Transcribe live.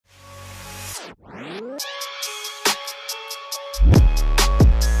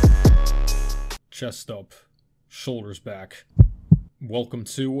Chest up, shoulders back. Welcome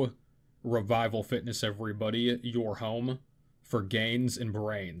to Revival Fitness, everybody, your home for gains and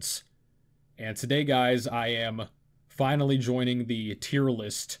brains. And today, guys, I am finally joining the tier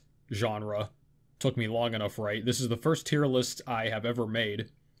list genre. Took me long enough, right? This is the first tier list I have ever made.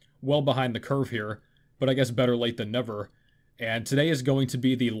 Well behind the curve here, but I guess better late than never. And today is going to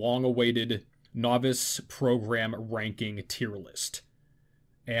be the long-awaited Novice Program Ranking tier list.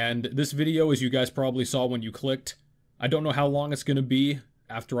 And this video, as you guys probably saw when you clicked, I don't know how long it's going to be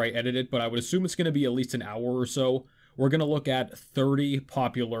after I edit it, but I would assume it's going to be at least an hour or so. We're going to look at 30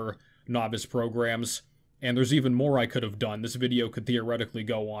 popular Novice programs, and there's even more I could have done. This video could theoretically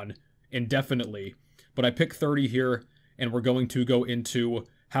go on indefinitely, but I picked 30 here, and we're going to go into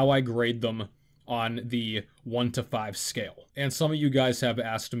how I grade them on the 1 to 5 scale. And some of you guys have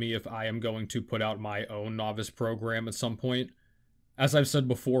asked me if I am going to put out my own Novice program at some point. As I've said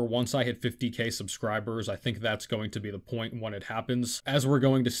before, once I hit 50k subscribers, I think that's going to be the point when it happens. As we're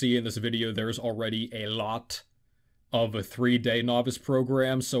going to see in this video, there's already a lot of a 3-day Novice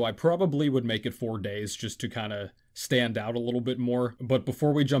program, so I probably would make it 4 days just to kind of stand out a little bit more. But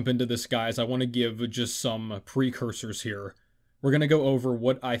before we jump into this, guys, I want to give just some precursors here. We're going to go over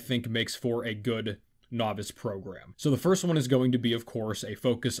what I think makes for a good Novice program. So the first one is going to be, of course, a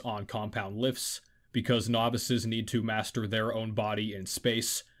focus on compound lifts, because novices need to master their own body in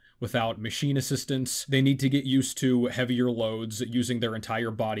space without machine assistance. They need to get used to heavier loads, using their entire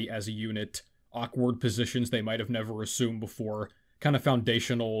body as a unit, awkward positions they might have never assumed before, kind of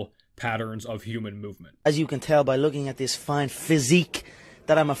foundational patterns of human movement. As you can tell by looking at this fine physique,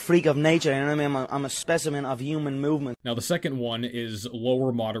 that I'm a freak of nature, and I mean, I'm a specimen of human movement. Now the second one is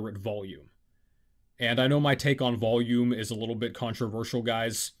lower moderate volume. And I know my take on volume is a little bit controversial,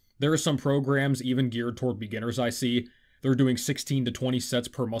 guys. There are some programs, even geared toward beginners I see, they're doing 16 to 20 sets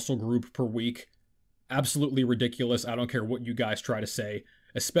per muscle group per week. Absolutely ridiculous. I don't care what you guys try to say.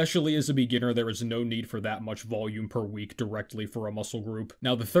 Especially as a beginner, there is no need for that much volume per week directly for a muscle group.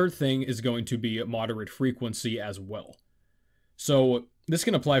 Now, the third thing is going to be moderate frequency as well. So, this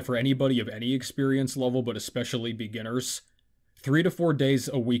can apply for anybody of any experience level, but especially beginners. 3 to 4 days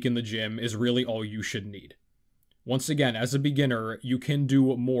a week in the gym is really all you should need. Once again, as a beginner, you can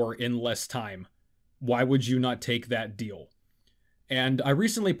do more in less time. Why would you not take that deal? And I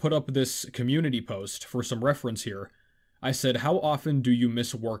recently put up this community post for some reference here. I said, how often do you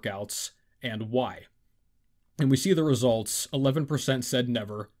miss workouts and why? And we see the results. 11% said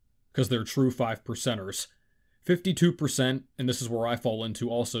never, because they're true 5%ers. 52%, and this is where I fall into,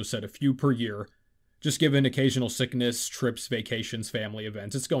 also said a few per year. Just given occasional sickness, trips, vacations, family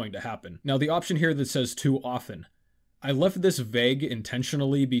events, it's going to happen. Now, the option here that says too often, I left this vague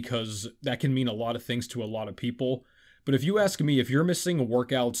intentionally because that can mean a lot of things to a lot of people. But if you ask me, if you're missing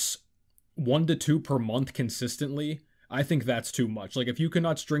workouts 1 to 2 per month consistently, I think that's too much. Like, if you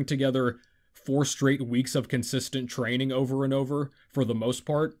cannot string together 4 straight weeks of consistent training over and over, for the most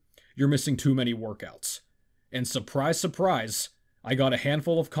part, you're missing too many workouts. And surprise, surprise, I got a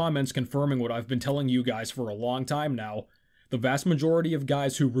handful of comments confirming what I've been telling you guys for a long time now. The vast majority of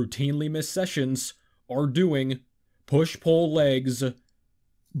guys who routinely miss sessions are doing push-pull legs,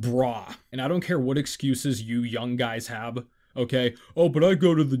 brah. And I don't care what excuses you young guys have, okay? Oh, but I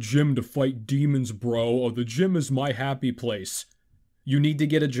go to the gym to fight demons, bro. Oh, the gym is my happy place. You need to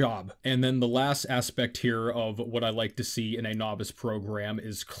get a job. And then the last aspect here of what I like to see in a novice program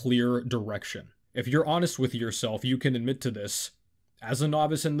is clear direction. If you're honest with yourself, you can admit to this. As a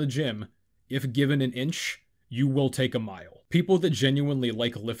novice in the gym, if given an inch, you will take a mile. People that genuinely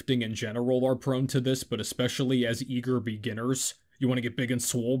like lifting in general are prone to this, but especially as eager beginners. You want to get big and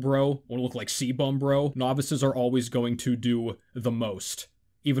swole, bro? Want to look like C-Bum, bro? Novices are always going to do the most,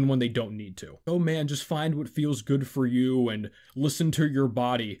 even when they don't need to. Oh man, just find what feels good for you and listen to your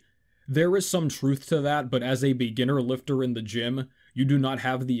body. There is some truth to that, but as a beginner lifter in the gym, you do not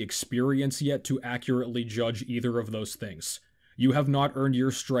have the experience yet to accurately judge either of those things. You have not earned your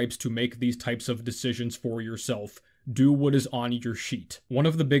stripes to make these types of decisions for yourself. Do what is on your sheet. One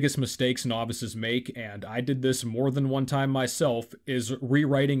of the biggest mistakes novices make, and I did this more than one time myself, is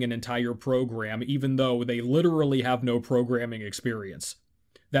rewriting an entire program even though they literally have no programming experience.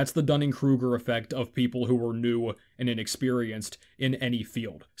 That's the Dunning-Kruger effect of people who are new and inexperienced in any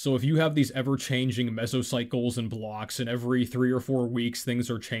field. So if you have these ever-changing mesocycles and blocks, and every 3 or 4 weeks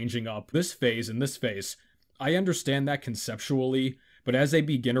things are changing up, this phase and this phase, I understand that conceptually, but as a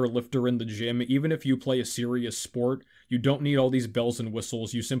beginner lifter in the gym, even if you play a serious sport, you don't need all these bells and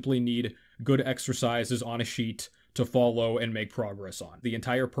whistles. You simply need good exercises on a sheet to follow and make progress on. The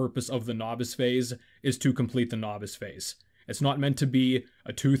entire purpose of the novice phase is to complete the novice phase. It's not meant to be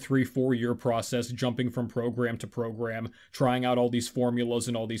a 2, 3, 4 year process, jumping from program to program, trying out all these formulas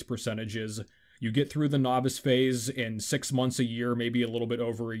and all these percentages. You get through the novice phase in 6 months, a year, maybe a little bit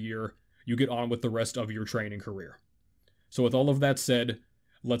over a year. You get on with the rest of your training career. So with all of that said,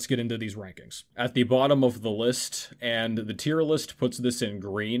 let's get into these rankings. At the bottom of the list, and the tier list puts this in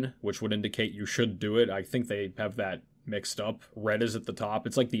green, which would indicate you should do it. I think they have that mixed up. Red is at the top.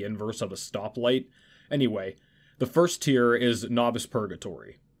 It's like the inverse of a stoplight. Anyway, the first tier is Novice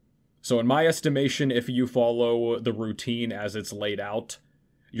Purgatory. So in my estimation, if you follow the routine as it's laid out,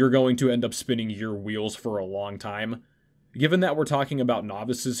 you're going to end up spinning your wheels for a long time. Given that we're talking about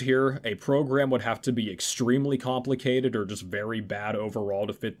novices here, a program would have to be extremely complicated or just very bad overall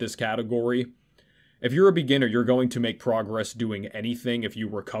to fit this category. If you're a beginner, you're going to make progress doing anything if you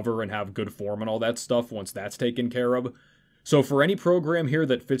recover and have good form and all that stuff once that's taken care of. So for any program here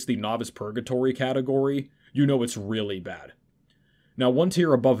that fits the Novice Purgatory category, you know it's really bad. Now, one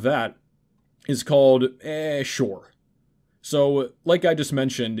tier above that is called, sure. So, like I just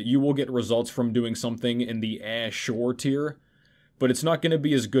mentioned, you will get results from doing something in the sure tier, but it's not going to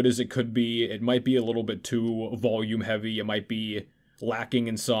be as good as it could be. It might be a little bit too volume heavy. It might be lacking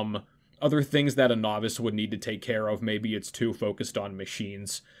in some other things that a novice would need to take care of. Maybe it's too focused on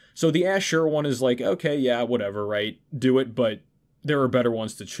machines. So the sure one is like, okay, yeah, whatever, right? Do it, but there are better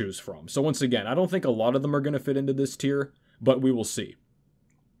ones to choose from. So once again, I don't think a lot of them are going to fit into this tier, but we will see.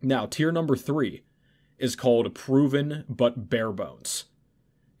 Now, tier number 3 is called Proven but Bare Bones.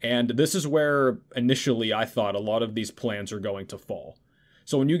 And this is where initially I thought a lot of these plans are going to fall.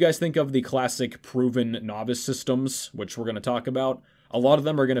 So when you guys think of the classic proven novice systems, which we're going to talk about, a lot of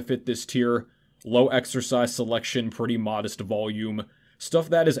them are going to fit this tier. Low exercise selection, pretty modest volume, stuff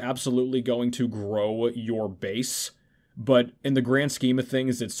that is absolutely going to grow your base. But in the grand scheme of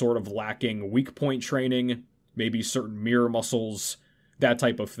things, it's sort of lacking weak point training, maybe certain mirror muscles, that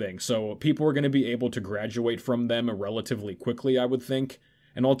type of thing. So people are going to be able to graduate from them relatively quickly, I would think.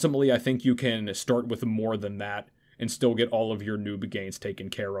 And ultimately, I think you can start with more than that and still get all of your noob gains taken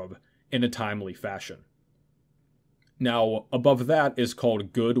care of in a timely fashion. Now, above that is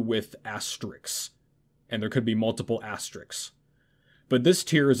called Good with Asterisks. And there could be multiple asterisks. But this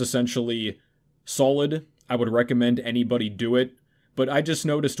tier is essentially solid. I would recommend anybody do it. But I just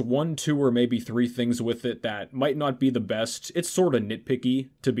noticed 1, 2, or maybe 3 things with it that might not be the best. It's sort of nitpicky,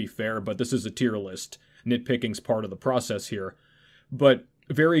 to be fair, but this is a tier list. Nitpicking's part of the process here. But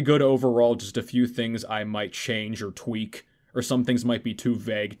very good overall, just a few things I might change or tweak, or some things might be too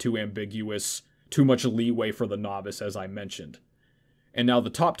vague, too ambiguous, too much leeway for the novice, as I mentioned. And now the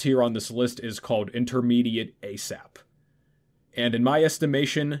top tier on this list is called Intermediate ASAP. And in my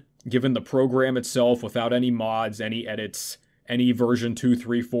estimation, given the program itself, without any mods, any edits, any version 2,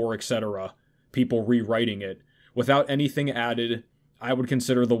 3, 4, etc., people rewriting it, without anything added, I would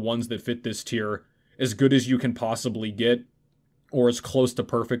consider the ones that fit this tier as good as you can possibly get, or as close to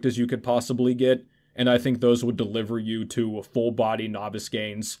perfect as you could possibly get, and I think those would deliver you to full body novice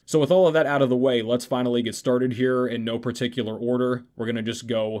gains. So with all of that out of the way, let's finally get started here in no particular order. We're going to just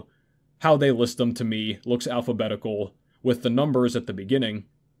go how they list them to me, looks alphabetical, with the numbers at the beginning,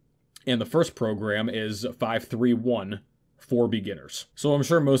 and the first program is 531 for beginners. So I'm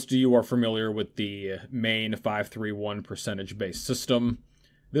sure most of you are familiar with the main 531 percentage-based system.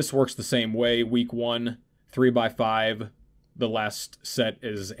 This works the same way. Week 1, 3x5. The last set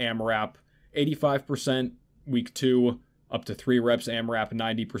is AMRAP 85%. Week 2, up to 3 reps AMRAP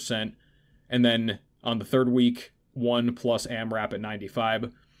 90%. And then on the third week, 1 plus AMRAP at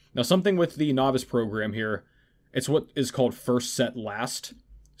 95. Now something with the novice program here, it's what is called first set last.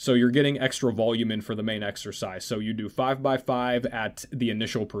 So you're getting extra volume in for the main exercise. So you do 5x5 at the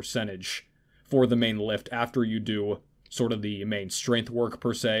initial percentage for the main lift after you do sort of the main strength work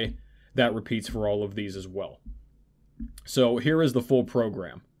per se. That repeats for all of these as well. So here is the full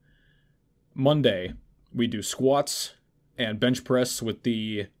program. Monday, we do squats and bench press with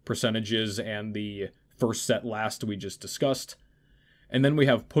the percentages and the first set last we just discussed. And then we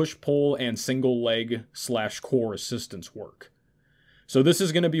have push-pull and single leg / core assistance work. So this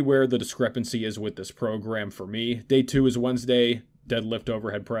is going to be where the discrepancy is with this program for me. Day 2 is Wednesday, deadlift,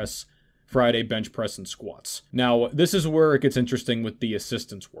 overhead press. Friday, bench press and squats. Now, this is where it gets interesting with the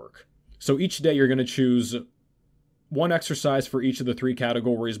assistance work. So each day you're going to choose one exercise for each of the 3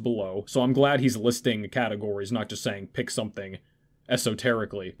 categories below. So I'm glad he's listing categories, not just saying pick something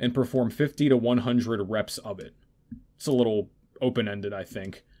esoterically, and perform 50 to 100 reps of it. It's a little open-ended, I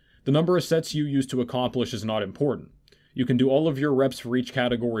think. The number of sets you use to accomplish is not important. You can do all of your reps for each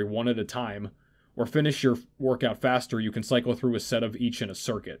category one at a time, or finish your workout faster, you can cycle through a set of each in a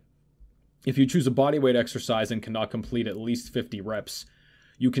circuit. If you choose a bodyweight exercise and cannot complete at least 50 reps,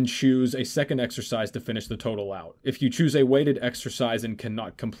 you can choose a second exercise to finish the total out. If you choose a weighted exercise and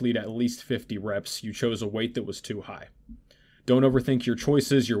cannot complete at least 50 reps, you chose a weight that was too high. Don't overthink your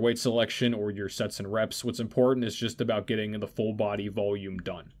choices, your weight selection, or your sets and reps. What's important is just about getting the full body volume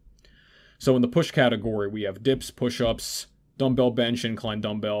done. So in the push category, we have dips, push-ups, dumbbell bench, incline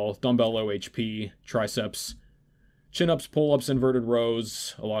dumbbell, dumbbell OHP, triceps, chin-ups, pull-ups, inverted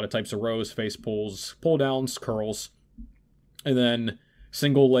rows, a lot of types of rows, face pulls, pull-downs, curls, and then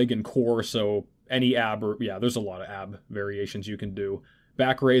single leg and core, so any ab, or yeah, there's a lot of ab variations you can do.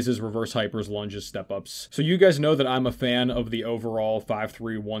 Back raises, reverse hypers, lunges, step-ups. So you guys know that I'm a fan of the overall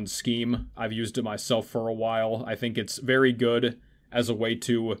 5-3-1 scheme. I've used it myself for a while. I think it's very good as a way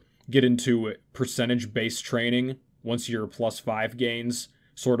to get into percentage-based training once your +5 gains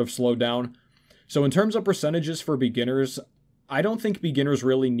sort of slow down. So in terms of percentages for beginners, I don't think beginners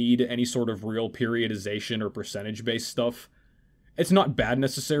really need any sort of real periodization or percentage-based stuff. It's not bad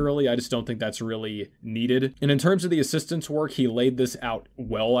necessarily, I just don't think that's really needed. And in terms of the assistance work, he laid this out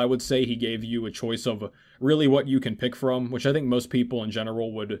well, I would say. He gave you a choice of really what you can pick from, which I think most people in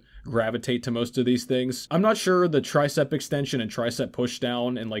general would gravitate to most of these things. I'm not sure the tricep extension and tricep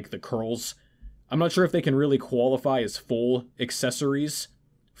pushdown and like the curls, I'm not sure if they can really qualify as full accessories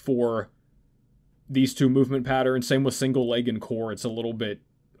for these two movement patterns. Same with single leg and core, it's a little bit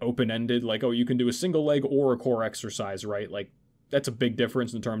open-ended, like, oh, you can do a single leg or a core exercise, right? Like, that's a big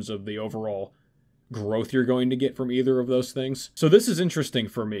difference in terms of the overall growth you're going to get from either of those things. So this is interesting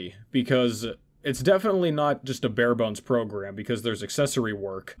for me because it's definitely not just a bare bones program because there's accessory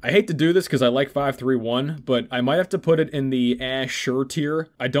work. I hate to do this because I like 5-3-1, but I might have to put it in the sure tier.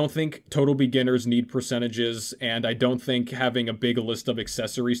 I don't think total beginners need percentages, and I don't think having a big list of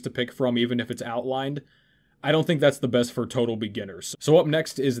accessories to pick from, even if it's outlined, I don't think that's the best for total beginners. So up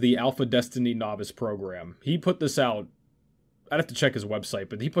next is the alphadestiny novice program. He put this out, I'd have to check his website,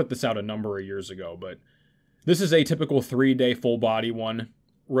 but he put this out a number of years ago. But this is a typical 3-day full body one.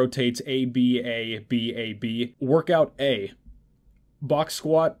 Rotates A, B, A, B, A, B. Workout A. Box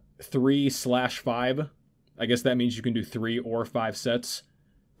squat 3/5. I guess that means you can do 3 or 5 sets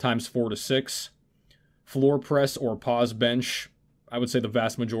times 4 to 6. Floor press or pause bench. I would say the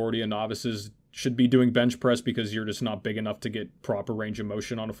vast majority of novices should be doing bench press because you're just not big enough to get proper range of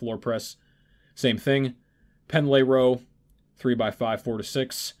motion on a floor press. Same thing. Pen lay row. 3x5, 4 to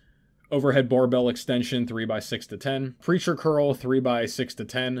 6. Overhead barbell extension, 3x6 to 10. Preacher curl, 3x6 to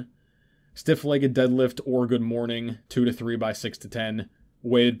 10. Stiff-legged deadlift or good morning, 2 to 3x6 to 10.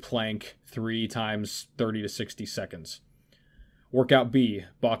 Weighted plank, 3 times 30 to 60 seconds. Workout B,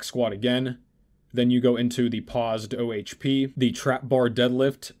 box squat again. Then you go into the paused OHP. The trap bar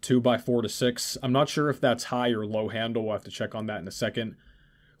deadlift, 2x4 to 6. I'm not sure if that's high or low handle. We'll have to check on that in a second.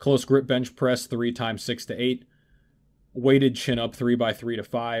 Close grip bench press, 3 times 6 to 8. Weighted chin up 3x3 to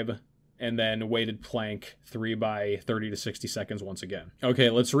 5, and then weighted plank 3x30 to 60 seconds once again. Okay,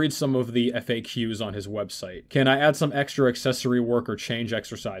 let's read some of the FAQs on his website. Can I add some extra accessory work or change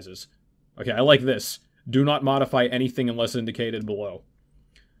exercises? Okay, I like this. Do not modify anything unless indicated below.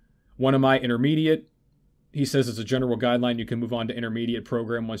 When am I intermediate? He says it's a general guideline. You can move on to intermediate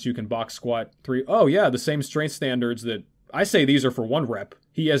program once you can box squat 3. Oh yeah, the same strength standards that I say these are for 1 rep.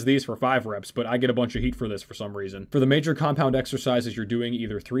 He has these for 5 reps, but I get a bunch of heat for this for some reason. For the major compound exercises, you're doing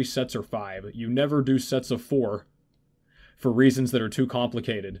either 3 sets or 5. You never do sets of 4 for reasons that are too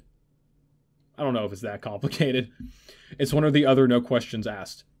complicated. I don't know if it's that complicated. It's one or the other, no questions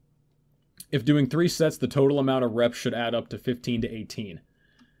asked. If doing 3 sets, the total amount of reps should add up to 15 to 18.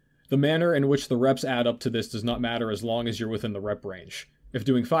 The manner in which the reps add up to this does not matter as long as you're within the rep range. If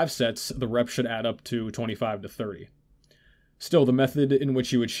doing 5 sets, the reps should add up to 25 to 30. Still, the method in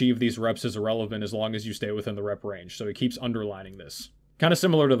which you achieve these reps is irrelevant as long as you stay within the rep range, so he keeps underlining this. Kind of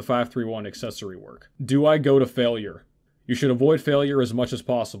similar to the 5-3-1 accessory work. Do I go to failure? You should avoid failure as much as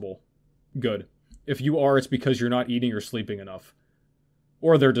possible. Good. If you are, it's because you're not eating or sleeping enough.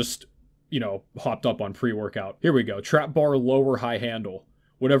 Or they're just, hopped up on pre-workout. Here we go. Trap bar, lower, high handle.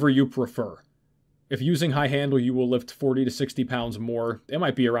 Whatever you prefer. If using high handle, you will lift 40 to 60 pounds more. It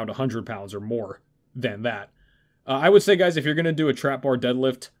might be around 100 pounds or more than that. I would say, guys, if you're going to do a trap bar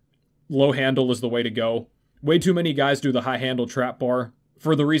deadlift, low handle is the way to go. Way too many guys do the high handle trap bar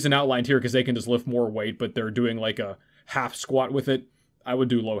for the reason outlined here because they can just lift more weight, but they're doing like a half squat with it. I would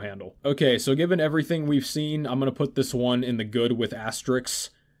do low handle. Okay, so given everything we've seen, I'm going to put this one in the good with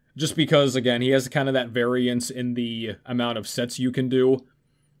asterisks. Just because, again, he has kind of that variance in the amount of sets you can do.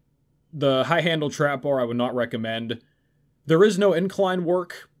 The high handle trap bar I would not recommend. There is no incline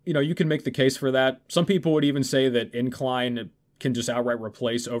work. You can make the case for that. Some people would even say that incline can just outright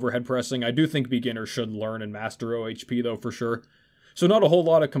replace overhead pressing. I do think beginners should learn and master OHP though, for sure. So not a whole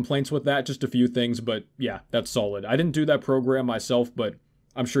lot of complaints with that, just a few things, but yeah, that's solid. I didn't do that program myself, but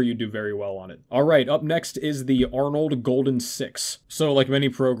I'm sure you do very well on it. All right, up next is the Arnold Golden 6. So like many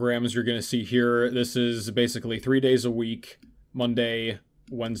programs you're going to see here, this is basically 3 days a week, Monday,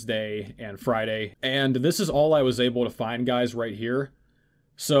 Wednesday, and Friday. And this is all I was able to find, guys, right here.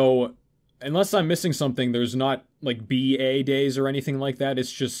 So unless I'm missing something, there's not like BA days or anything like that.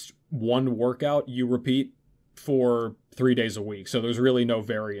 It's just one workout you repeat for 3 days a week. So there's really no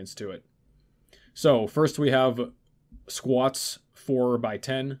variance to it. So first we have squats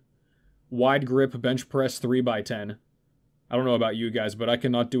 4x10, wide grip bench press 3x10. I don't know about you guys, but I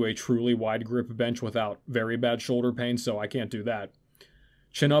cannot do a truly wide grip bench without very bad shoulder pain, so I can't do that.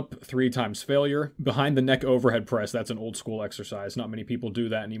 Chin up 3 times failure. Behind the neck overhead press, that's an old school exercise. Not many people do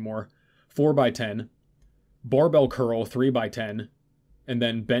that anymore. 4x10. Barbell curl 3x10. And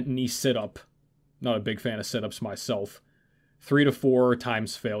then bent knee sit up. Not a big fan of sit ups myself. 3 to 4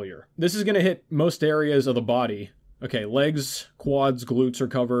 times failure. This is going to hit most areas of the body. Okay, legs, quads, glutes are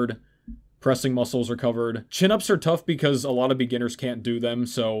covered. Pressing muscles are covered. Chin-ups are tough because a lot of beginners can't do them,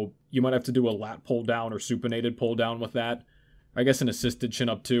 so you might have to do a lat pull down or supinated pull down with that. I guess an assisted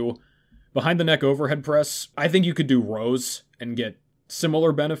chin-up too. Behind the neck overhead press, I think you could do rows and get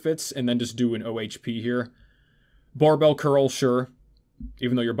similar benefits and then just do an OHP here. Barbell curl, sure.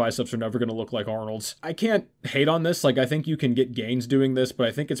 Even though your biceps are never going to look like Arnold's. I can't hate on this. Like, I think you can get gains doing this, but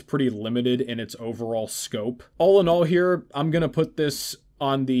I think it's pretty limited in its overall scope. All in all here, I'm going to put this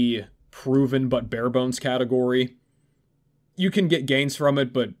on the proven but bare bones category. You can get gains from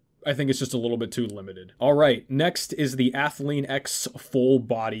it, but I think it's just a little bit too limited. All right, next is the Athlean X Full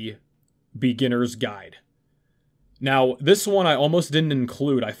Body Beginner's Guide. Now, this one I almost didn't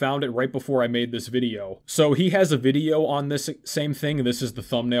include. I found it right before I made this video. So he has a video on this same thing. This is the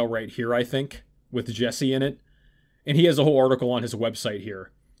thumbnail right here, I think, with Jesse in it. And he has a whole article on his website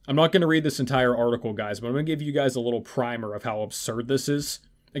here. I'm not going to read this entire article, guys, but I'm going to give you guys a little primer of how absurd this is.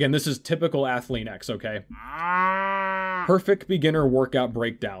 Again, this is typical Athlean X, okay? Perfect beginner workout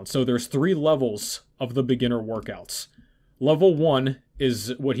breakdown. So there's 3 levels of the beginner workouts. Level 1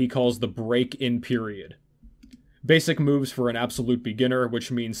 is what he calls the break-in period. Basic moves for an absolute beginner, which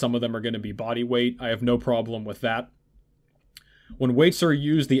means some of them are going to be body weight. I have no problem with that. When weights are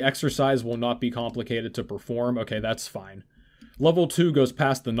used, the exercise will not be complicated to perform. Okay, that's fine. Level 2 goes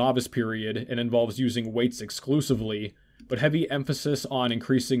past the novice period and involves using weights exclusively, but heavy emphasis on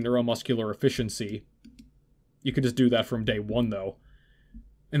increasing neuromuscular efficiency. You could just do that from day 1, though.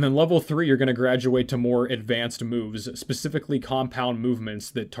 And then level 3, you're going to graduate to more advanced moves, specifically compound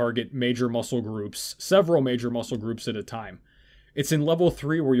movements that target major muscle groups, several major muscle groups at a time. It's in level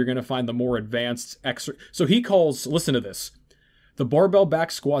 3 where you're going to find the more advanced So he calls, listen to this, the barbell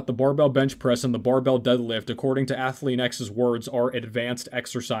back squat, the barbell bench press, and the barbell deadlift, according to Athlean X's words, are advanced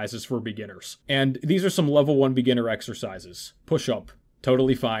exercises for beginners. And these are some level 1 beginner exercises. Push up,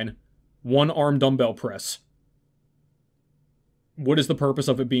 totally fine. 1 arm dumbbell press. What is the purpose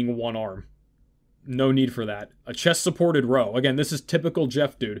of it being 1 arm? No need for that. A chest-supported row. Again, this is typical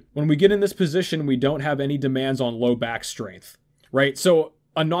Jeff, dude. When we get in this position, we don't have any demands on low back strength, right? So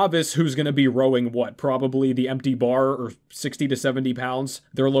a novice who's going to be rowing what? Probably the empty bar or 60 to 70 pounds.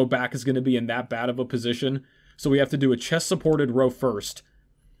 Their low back is going to be in that bad of a position. So we have to do a chest-supported row first.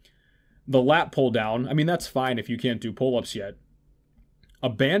 The lat pull down. I mean, that's fine if you can't do pull-ups yet. A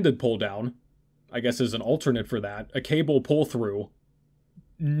banded pull down, I guess, is an alternate for that. A cable pull-through.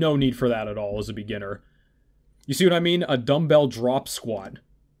 No need for that at all as a beginner. You see what I mean? A dumbbell drop squat.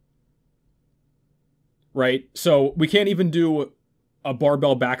 Right? So we can't even do a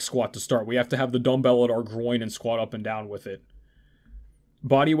barbell back squat to start. We have to have the dumbbell at our groin and squat up and down with it.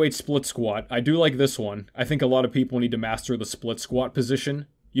 Bodyweight split squat. I do like this one. I think a lot of people need to master the split squat position.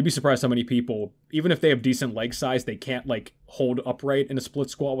 You'd be surprised how many people, even if they have decent leg size, they can't, like, hold upright in a split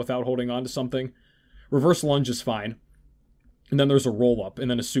squat without holding on to something. Reverse lunge is fine. And then there's a roll-up, and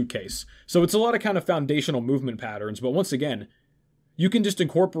then a suitcase. So it's a lot of kind of foundational movement patterns, but once again, you can just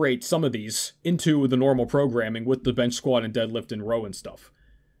incorporate some of these into the normal programming with the bench squat and deadlift and row and stuff.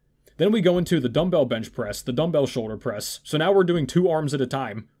 Then we go into the dumbbell bench press, the dumbbell shoulder press. So now we're doing 2 arms at a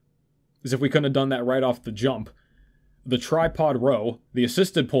time, as if we couldn't have done that right off the jump. The tripod row, the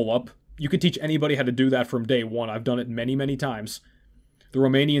assisted pull-up. You could teach anybody how to do that from day 1. I've done it many, many times. The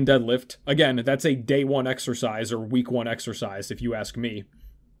Romanian deadlift. Again, that's a day 1 exercise or week 1 exercise, if you ask me.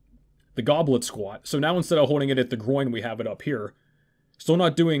 The goblet squat. So now instead of holding it at the groin, we have it up here. Still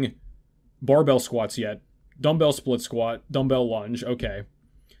not doing barbell squats yet. Dumbbell split squat, dumbbell lunge, okay.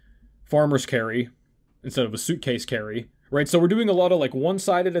 Farmer's carry instead of a suitcase carry. right? So we're doing a lot of like one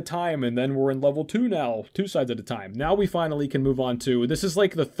side at a time, and then we're in level 2 now, 2 sides at a time. Now we finally can move on to, this is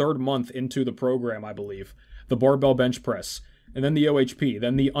like the 3rd month into the program, I believe. The barbell bench press, and then the OHP,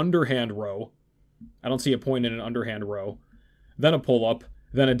 then the underhand row. I don't see a point in an underhand row. Then a pull-up,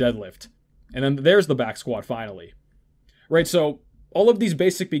 then a deadlift. And then there's the back squat finally. Right, so all of these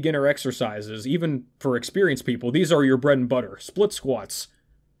basic beginner exercises, even for experienced people, these are your bread and butter. Split squats,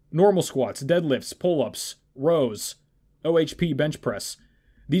 normal squats, deadlifts, pull-ups, rows, OHP, bench press.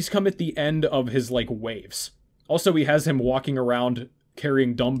 These come at the end of his, like, waves. Also, he has him walking around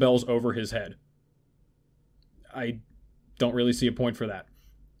carrying dumbbells over his head. I don't really see a point for that.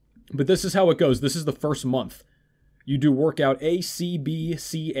 But this is how it goes. This is the first month. You do workout A, C, B,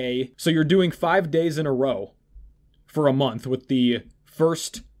 C, A. So you're doing 5 days in a row for a month with the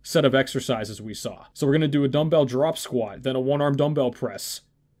first set of exercises we saw. So we're going to do a dumbbell drop squat, then a one-arm dumbbell press.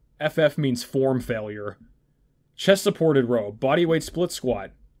 FF means form failure. Chest supported row, bodyweight split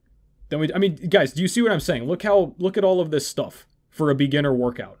squat. Then I mean, guys, do you see what I'm saying? Look at all of this stuff for a beginner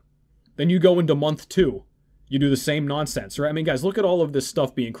workout. Then you go into month 2. You do the same nonsense, right? I mean, guys, look at all of this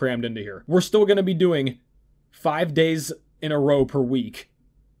stuff being crammed into here. We're still going to be doing 5 days in a row per week.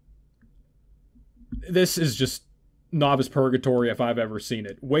 This is just novice purgatory if I've ever seen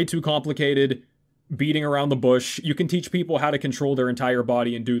it. Way too complicated, beating around the bush. You can teach people how to control their entire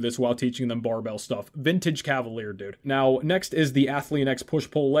body and do this while teaching them barbell stuff. Vintage Cavalier, dude. Now, next is the Athlean X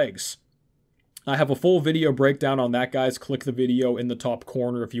push-pull legs. I have a full video breakdown on that, guys. Click the video in the top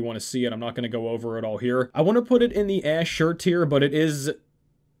corner if you want to see it. I'm not going to go over it all here. I want to put it in the shirt tier, but it is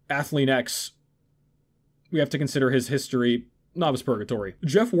Athlean X. We have to consider his history. Novice purgatory.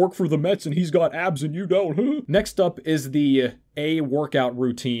 Jeff worked for the Mets and he's got abs and you don't. Next up is the A workout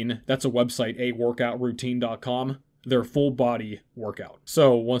routine. That's a website, aworkoutroutine.com. Their full body workout.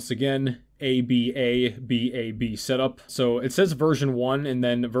 So once again, ABA setup. So it says version 1 and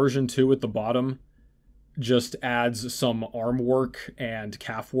then version 2 at the bottom just adds some arm work and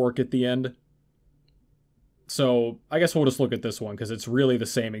calf work at the end. So I guess we'll just look at this one because it's really the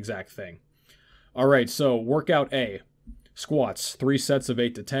same exact thing. All right, so workout A. Squats, 3 sets of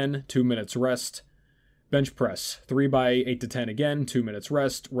 8 to 10, 2 minutes rest. Bench press, 3 by 8 to 10 again, 2 minutes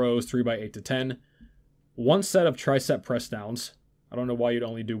rest. Rows, 3 by 8 to 10. 1 set of tricep press downs. I don't know why you'd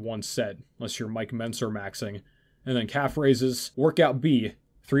only do 1 set, unless you're Mike Menser maxing. And then calf raises. Workout B,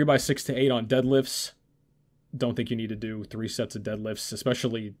 3 by 6 to 8 on deadlifts. Don't think you need to do 3 sets of deadlifts,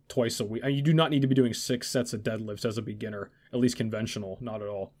 especially twice a week. You do not need to be doing 6 sets of deadlifts as a beginner, at least conventional, not at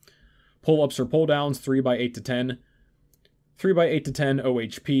all. Pull-ups or pull-downs, 3 by 8 to 10. 3 by 8 to 10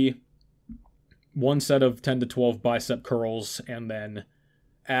 OHP. 1 set of 10 to 12 bicep curls, and then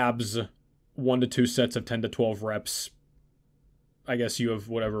abs, 1 to 2 sets of 10 to 12 reps. I guess you have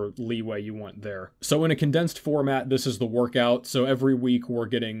whatever leeway you want there. So in a condensed format, this is the workout. So every week we're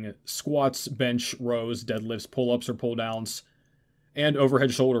getting squats, bench, rows, deadlifts, pull-ups or pull-downs, and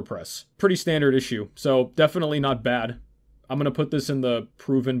overhead shoulder press. Pretty standard issue, so definitely not bad. I'm going to put this in the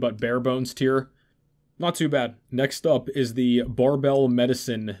proven but bare bones tier. Not too bad. Next up is the Barbell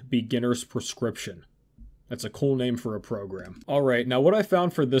Medicine Beginner's Prescription. That's a cool name for a program. All right, now what I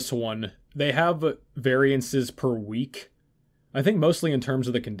found for this one, they have variances per week. I think mostly in terms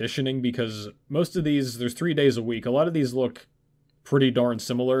of the conditioning, because most of these, there's 3 days a week. A lot of these look pretty darn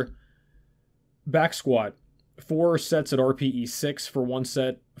similar. Back squat, 4 sets at RPE 6 for 1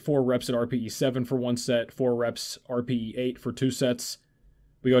 set, 4 reps at RPE 7 for 1 set, 4 reps RPE 8 for 2 sets.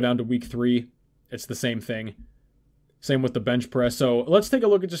 We go down to week 3. It's the same thing. Same with the bench press. So let's take a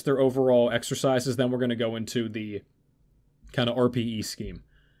look at just their overall exercises. Then we're going to go into the kind of RPE scheme.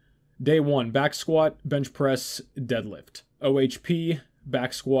 Day 1, back squat, bench press, deadlift. OHP,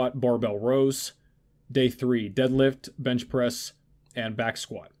 back squat, barbell rows. Day 3, deadlift, bench press, and back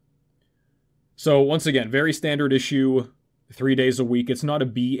squat. So once again, very standard issue, 3 days a week. It's not a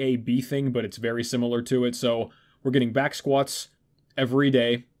BAB thing, but it's very similar to it. So we're getting back squats every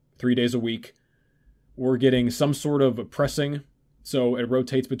day, 3 days a week. We're getting some sort of pressing, so it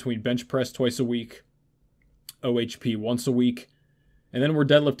rotates between bench press twice a week, OHP once a week, and then we're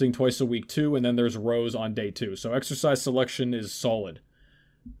deadlifting twice a week too, and then there's rows on day 2. So exercise selection is solid.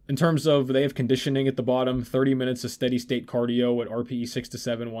 In terms of, they have conditioning at the bottom, 30 minutes of steady state cardio at RPE 6 to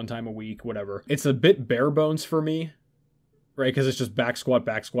 7, 1 time a week, whatever. It's a bit bare bones for me, right? Because it's just back squat,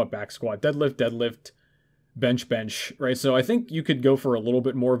 back squat, back squat, deadlift, deadlift, bench, bench, right? So I think you could go for a little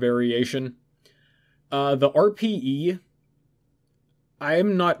bit more variation. The RPE,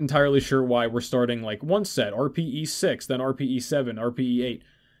 I'm not entirely sure why we're starting like 1 set, RPE 6, then RPE 7, RPE 8.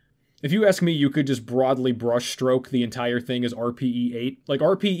 If you ask me, you could just broadly brush stroke the entire thing as RPE 8. Like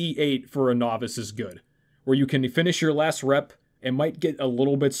RPE 8 for a novice is good. where you can finish your last rep. It might get a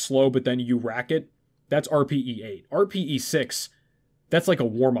little bit slow, but then you rack it. That's RPE 8. RPE 6, that's like a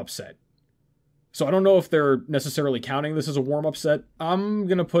warm-up set. So I don't know if they're necessarily counting this as a warm-up set. I'm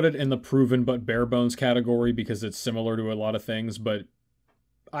going to put it in the proven but bare bones category because it's similar to a lot of things, but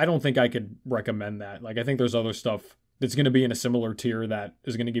I don't think I could recommend that. Like, I think there's other stuff that's going to be in a similar tier that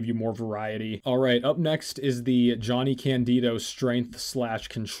is going to give you more variety. All right, up next is the Johnny Candito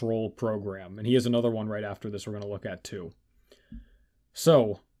Strength/Control program, and he has another one right after this we're going to look at too.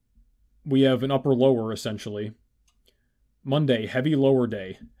 So, we have an upper-lower, essentially. Monday, heavy lower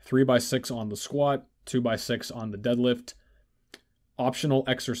day, 3x6 on the squat, 2x6 on the deadlift. Optional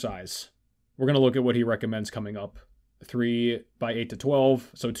exercise. We're going to look at what he recommends coming up. 3x8 to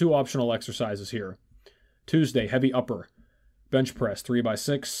 12, so 2 optional exercises here. Tuesday, heavy upper, bench press,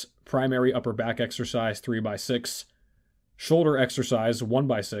 3x6, primary upper back exercise, 3x6, shoulder exercise,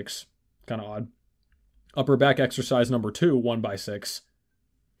 1x6, kind of odd. Upper back exercise number 2, 1x6.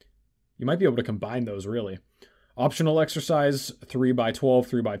 You might be able to combine those, really. Optional exercise, 3x12,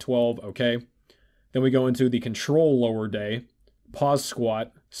 3x12, okay. Then we go into the control lower day, pause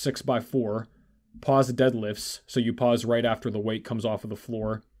squat, 6x4, pause deadlifts, so you pause right after the weight comes off of the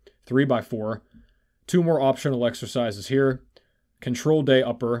floor, 3x4. 2 more optional exercises here. Control day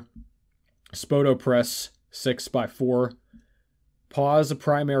upper, Spoto press, 6x4. Pause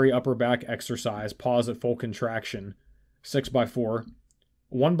primary upper back exercise, pause at full contraction, 6x4.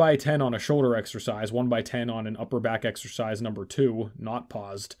 1x10 on a shoulder exercise, 1x10 on an upper back exercise number 2, not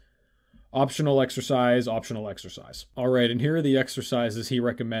paused. Optional exercise, optional exercise. All right, and here are the exercises he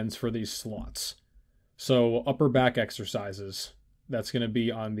recommends for these slots. So upper back exercises, that's going to be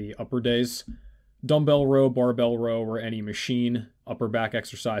on the upper days. Dumbbell row, barbell row, or any machine. Upper back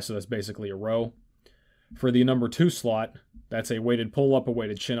exercise, so that's basically a row. For the number 2 slot, that's a weighted pull-up, a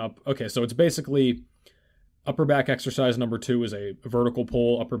weighted chin-up. Okay, so it's basically upper back exercise number 2 is a vertical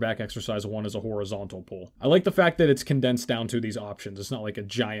pull, upper back exercise 1 is a horizontal pull. I like the fact that it's condensed down to these options. It's not like a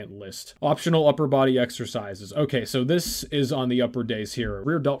giant list. Optional upper body exercises. Okay, so this is on the upper days here.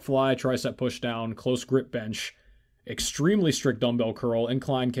 Rear delt fly, tricep push down, close grip bench, extremely strict dumbbell curl,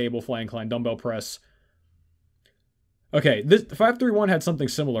 incline cable fly, incline dumbbell press. Okay, this 531 had something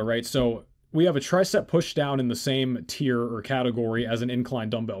similar, right? So we have a tricep push down in the same tier or category as an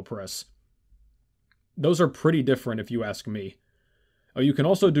incline dumbbell press. Those are pretty different if you ask me. You can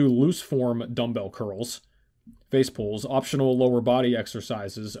also do loose form dumbbell curls, face pulls, optional lower body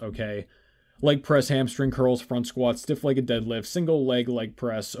exercises, okay. Leg press, hamstring curls, front squat, stiff-legged deadlift, single leg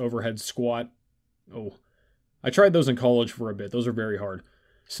press, overhead squat. Oh, I tried those in college for a bit. Those are very hard.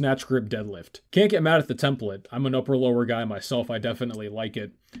 Snatch grip deadlift. Can't get mad at the template. I'm an upper-lower guy myself. I definitely like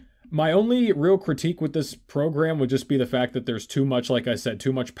it. My only real critique with this program would just be the fact that there's too much, like I said,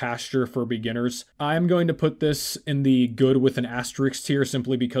 too much pasture for beginners. I'm going to put this in the good with an asterisk tier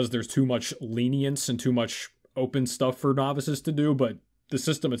simply because there's too much lenience and too much open stuff for novices to do, but the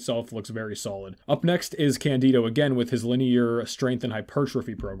system itself looks very solid. Up next is Candito again with his linear strength and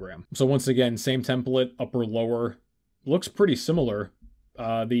hypertrophy program. So once again, same template, upper, lower. Looks pretty similar.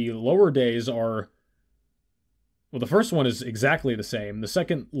 The lower days are... Well, the first one is exactly the same. The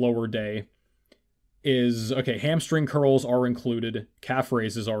second lower day is, okay, hamstring curls are included, calf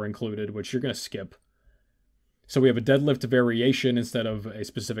raises are included, which you're going to skip. So we have a deadlift variation instead of a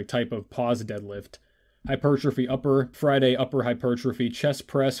specific type of pause deadlift. Hypertrophy upper, Friday upper hypertrophy, chest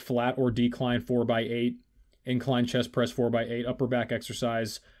press, flat or decline 4x8, incline chest press 4x8, upper back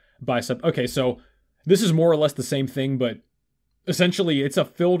exercise, bicep. Okay, so this is more or less the same thing, but essentially, it's a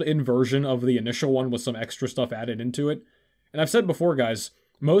filled-in version of the initial one with some extra stuff added into it. And I've said before, guys,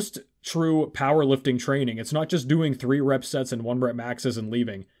 most true powerlifting training, it's not just doing 3 rep sets and 1 rep maxes and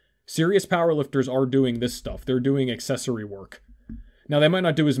leaving. Serious powerlifters are doing this stuff. They're doing accessory work. Now, they might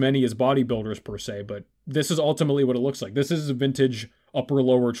not do as many as bodybuilders per se, but this is ultimately what it looks like. This is vintage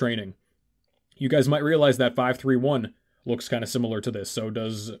upper-lower training. You guys might realize that 531 looks kind of similar to this. So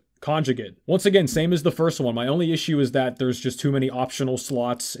does Conjugate. Once again, same as the first one. My only issue is that there's just too many optional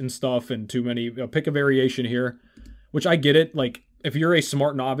slots and stuff and too many... pick a variation here, which I get it. Like, if you're a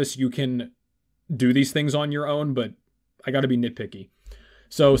smart novice, you can do these things on your own, but I got to be nitpicky.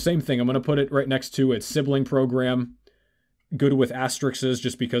 So same thing. I'm going to put it right next to its sibling program. Good with asterisks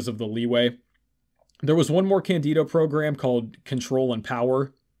just because of the leeway. There was one more Candito program called Control and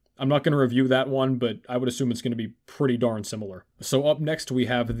Power. I'm not going to review that one, but I would assume it's going to be pretty darn similar. So up next we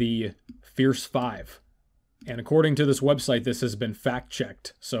have the Fierce 5. And according to this website, this has been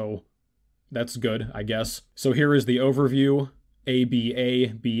fact-checked, so that's good, I guess. So here is the overview,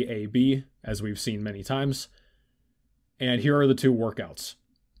 ABA, BAB, as we've seen many times. And here are the 2 workouts.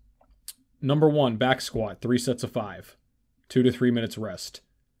 Number 1, back squat, 3 sets of 5. 2 to 3 minutes rest.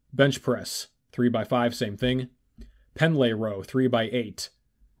 Bench press, 3x5, same thing. Pen lay row, 3x8.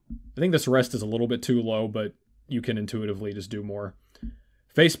 I think this rest is a little bit too low, but you can intuitively just do more.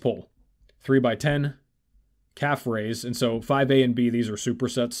 Face pull, 3x10. Calf raise, and so 5A and B, these are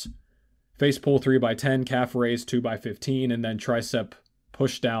supersets. Face pull, 3x10. Calf raise, 2x15. And then tricep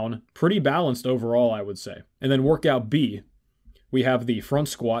push down. Pretty balanced overall, I would say. And then workout B, we have the front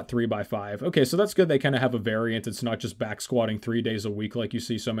squat, 3x5. Okay, so that's good. They kind of have a variant. It's not just back squatting 3 days a week like you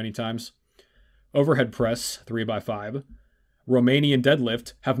see so many times. Overhead press, 3x5. Romanian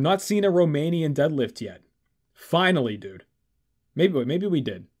deadlift. Have not seen a Romanian deadlift yet. Finally, dude. Maybe we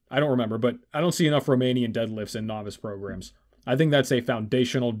did. I don't remember, but I don't see enough Romanian deadlifts in novice programs. I think that's a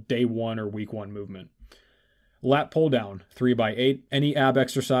foundational day 1 or week 1 movement. Lat pull down, 3x8. Any ab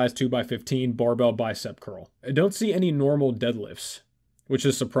exercise, 2x15. Barbell bicep curl. I don't see any normal deadlifts, which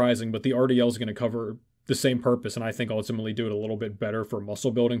is surprising, but the RDL is going to cover the same purpose, and I think ultimately do it a little bit better for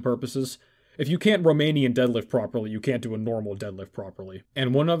muscle building purposes. If you can't Romanian deadlift properly, you can't do a normal deadlift properly.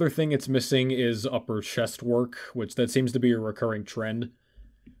 And one other thing it's missing is upper chest work, which that seems to be a recurring trend.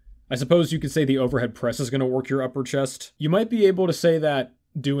 I suppose you could say the overhead press is going to work your upper chest. You might be able to say that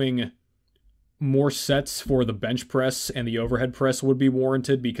doing more sets for the bench press and the overhead press would be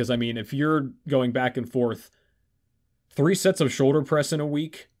warranted, because, I mean, if you're going back and forth, 3 sets of shoulder press in a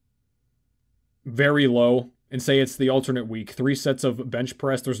week, very low, and say it's the alternate week, 3 sets of bench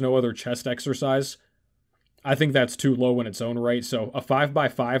press, there's no other chest exercise, I think that's too low in its own right, so a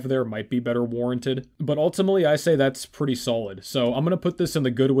 5x5 there might be better warranted. But ultimately, I say that's pretty solid. So I'm going to put this in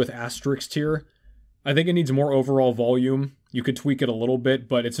the good with asterisk tier. I think it needs more overall volume. You could tweak it a little bit,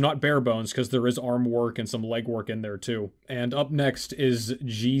 but it's not bare bones because there is arm work and some leg work in there too. And up next is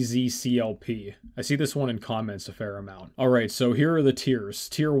GZCLP. I see this one in comments a fair amount. All right, so here are the tiers.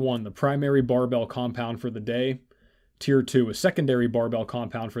 Tier 1, the primary barbell compound for the day. Tier 2, a secondary barbell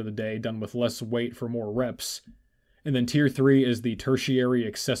compound for the day, done with less weight for more reps. And then Tier 3 is the tertiary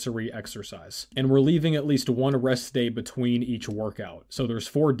accessory exercise. And we're leaving at least 1 rest day between each workout. So there's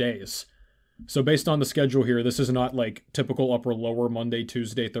 4 days. So based on the schedule here, this is not like typical upper-lower Monday,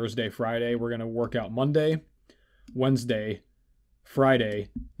 Tuesday, Thursday, Friday. We're going to work out Monday, Wednesday, Friday.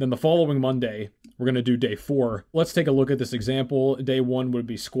 Then the following Monday, we're going to do day 4. Let's take a look at this example. Day 1 would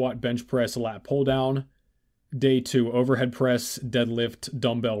be squat, bench press, lat pull down. Day 2, overhead press, deadlift,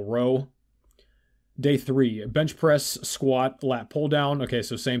 dumbbell row. Day 3, bench press, squat, lat pull down. Okay,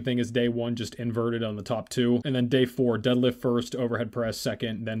 so same thing as day 1, just inverted on the top 2. And then day 4, deadlift first, overhead press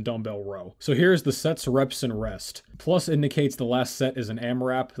second, then dumbbell row. So here's the sets, reps, and rest. Plus indicates the last set is an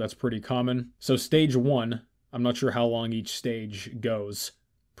AMRAP. That's pretty common. So stage 1, I'm not sure how long each stage goes.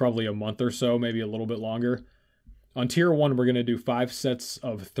 Probably a month or so, maybe a little bit longer. On tier 1, we're going to do 5 sets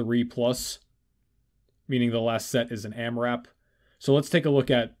of 3+, meaning the last set is an AMRAP. So let's take a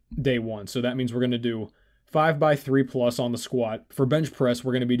look at day 1. So that means we're going to do 5x3+ on the squat. For bench press,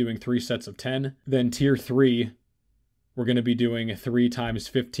 we're going to be doing 3 sets of 10. Then tier 3, we're going to be doing 3 times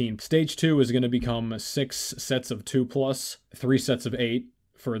 15. Stage 2 is going to become 6 sets of 2+, 3 sets of 8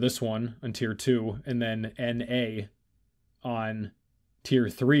 for this one on tier 2, and then NA on tier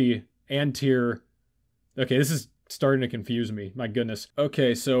 3 and tier... Okay, this is starting to confuse me. My goodness.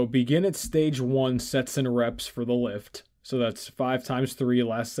 Okay, so begin at stage 1 sets and reps for the lift. So that's 5 times 3,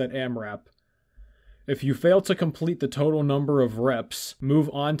 last set AMRAP. If you fail to complete the total number of reps, move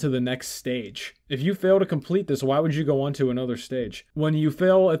on to the next stage. If you fail to complete this, why would you go on to another stage? When you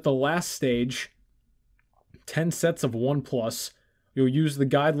fail at the last stage, 10 sets of 1+, you'll use the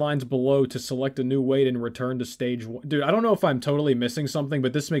guidelines below to select a new weight and return to stage 1. Dude, I don't know if I'm totally missing something,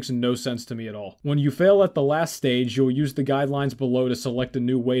 but this makes no sense to me at all. When you fail at the last stage, you'll use the guidelines below to select a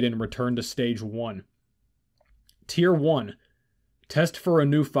new weight and return to stage 1. Tier 1, test for a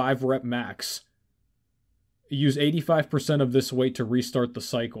new 5-rep max. Use 85% of this weight to restart the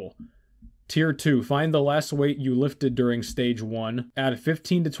cycle. Tier 2, find the last weight you lifted during stage 1. Add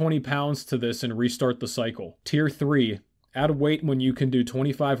 15 to 20 pounds to this and restart the cycle. Tier 3, add weight when you can do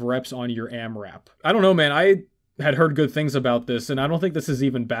 25 reps on your AMRAP. I don't know, man. I had heard good things about this, and I don't think this is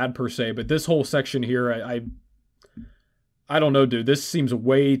even bad per se, but this whole section here, I don't know, dude. This seems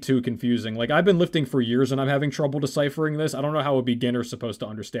way too confusing. Like, I've been lifting for years and I'm having trouble deciphering this. I don't know how a beginner's supposed to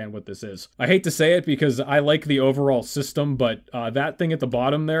understand what this is. I hate to say it because I like the overall system, but that thing at the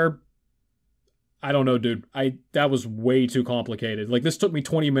bottom there, I don't know, dude. That was way too complicated. Like, this took me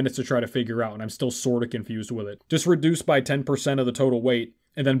 20 minutes to try to figure out and I'm still sort of confused with it. Just reduce by 10% of the total weight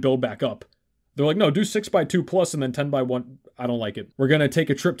and then build back up. They're like, no, do 6x2+ and then 10x1. I don't like it. We're going to take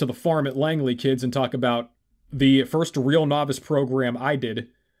a trip to the farm at Langley, kids, and talk about the first real novice program I did.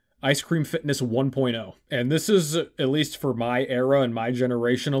 Ice Cream Fitness 1.0. And this is, at least for my era and my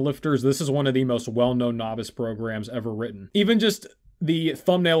generation of lifters, this is one of the most well-known novice programs ever written. Even just the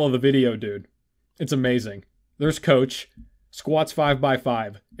thumbnail of the video, dude. It's amazing. There's Coach. Squats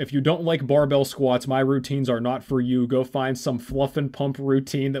 5x5. If you don't like barbell squats, my routines are not for you. Go find some fluff and pump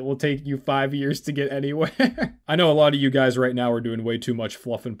routine that will take you 5 years to get anywhere. I know a lot of you guys right now are doing way too much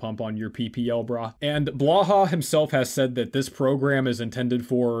fluff and pump on your PPL, brah. And Blaha himself has said that this program is intended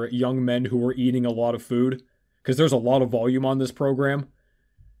for young men who are eating a lot of food, because there's a lot of volume on this program.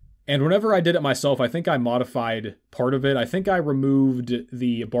 And whenever I did it myself, I think I modified part of it. I think I removed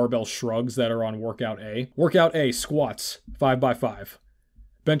the barbell shrugs that are on Workout A. Workout A, squats, 5x5.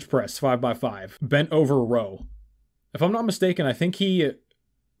 Bench press, 5x5. Bent over row. If I'm not mistaken, I think he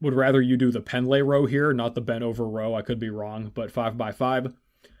would rather you do the Pendlay row here, not the bent over row. I could be wrong, but 5x5.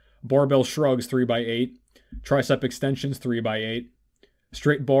 Barbell shrugs, 3x8. Tricep extensions, 3x8.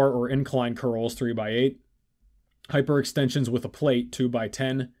 Straight bar or incline curls, 3x8. Hyper extensions with a plate,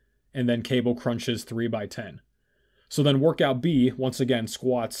 2x10. And then cable crunches 3x10. So then workout B, once again,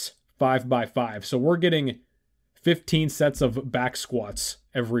 squats 5x5. So we're getting 15 sets of back squats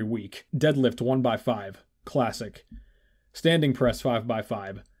every week. Deadlift 1x5, classic. Standing press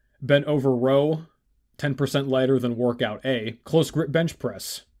 5x5. Bent over row, 10% lighter than workout A. Close grip bench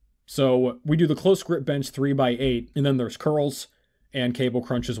press. So we do the close grip bench 3x8, and then there's curls and cable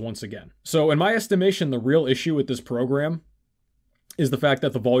crunches once again. So in my estimation, the real issue with this program is the fact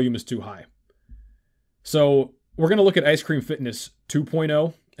that the volume is too high. So we're going to look at Ice Cream Fitness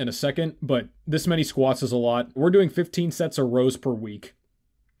 2.0 in a second, but this many squats is a lot. We're doing 15 sets of rows per week,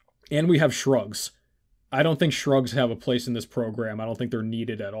 and we have shrugs. I don't think shrugs have a place in this program. I don't think they're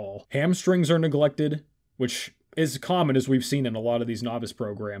needed at all. Hamstrings are neglected, which is common as we've seen in a lot of these novice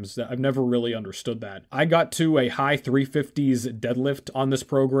programs. I've never really understood that. I got to a high 350s deadlift on this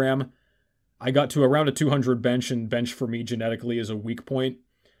program. I got to around a 200 bench, and bench for me genetically is a weak point.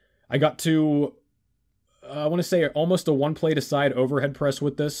 I got to, I want to say almost a one plate aside overhead press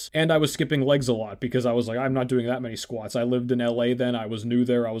with this. And I was skipping legs a lot because I was like, I'm not doing that many squats. I lived in LA then. I was new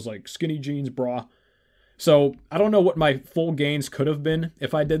there. I was like, skinny jeans, brah. So I don't know what my full gains could have been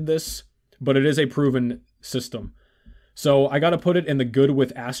if I did this, but it is a proven system. So I got to put it in the good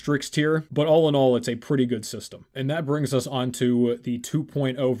with asterisks tier, but all in all, it's a pretty good system. And that brings us on to the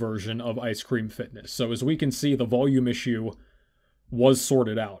 2.0 version of Ice Cream Fitness. So as we can see, the volume issue was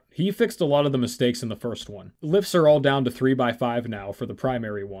sorted out. He fixed a lot of the mistakes in the first one. Lifts are all down to 3x5 now for the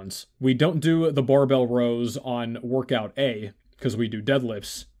primary ones. We don't do the barbell rows on workout A because we do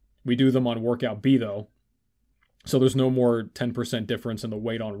deadlifts. We do them on workout B though. So there's no more 10% difference in the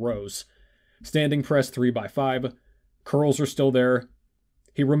weight on rows. Standing press 3x5. Curls are still there.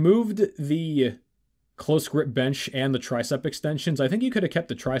 He removed the close grip bench and the tricep extensions. I think you could have kept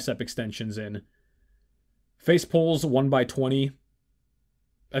the tricep extensions in. Face pulls 1x20.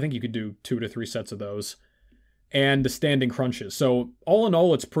 I think you could do 2 to 3 sets of those. And the standing crunches. So all in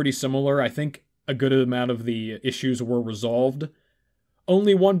all, it's pretty similar. I think a good amount of the issues were resolved.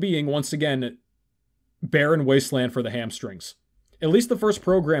 Only one being, once again, barren wasteland for the hamstrings. At least the first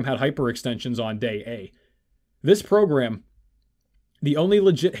program had hyperextensions on day A. This program, the only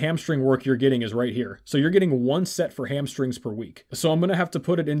legit hamstring work you're getting is right here. So you're getting 1 set for hamstrings per week. So I'm going to have to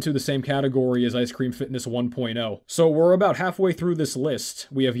put it into the same category as Ice Cream Fitness 1.0. So we're about halfway through this list.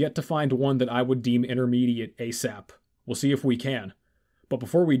 We have yet to find one that I would deem intermediate ASAP. We'll see if we can. But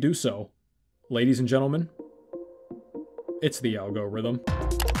before we do so, ladies and gentlemen, it's the algorithm.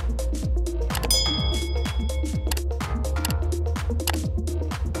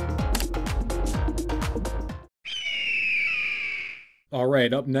 All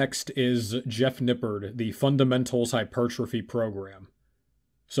right, up next is Jeff Nippard, the Fundamentals Hypertrophy program.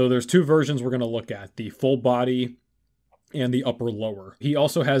 So there's 2 versions we're going to look at, the full body and the upper lower. He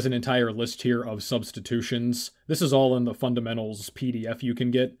also has an entire list here of substitutions. This is all in the Fundamentals PDF you can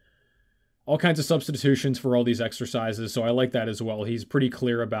get. All kinds of substitutions for all these exercises, so I like that as well. He's pretty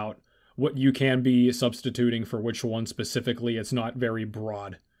clear about what you can be substituting for which one specifically. It's not very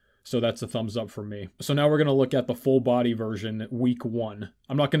broad. So that's a thumbs up for me. So now we're going to look at the full body version, week 1.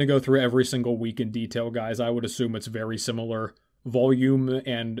 I'm not going to go through every single week in detail, guys. I would assume it's very similar. Volume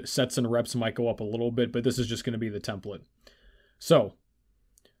and sets and reps might go up a little bit, but this is just going to be the template. So,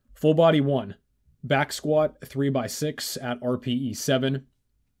 full body 1. Back squat 3x6 at RPE 7.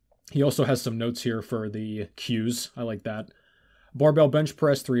 He also has some notes here for the cues. I like that. Barbell bench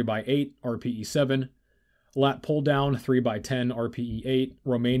press 3x8, RPE 7. Lat pull down 3x10, RPE 8.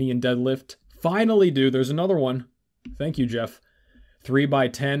 Romanian deadlift. Finally, dude, there's another one. Thank you, Jeff.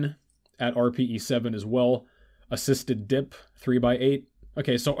 3x10 at RPE 7 as well. Assisted dip 3x8.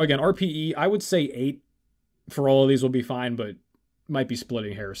 Okay, so again, RPE, I would say 8 for all of these will be fine, but might be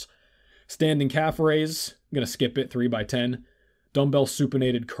splitting hairs. Standing calf raise, I'm going to skip it, 3 by 10. Dumbbell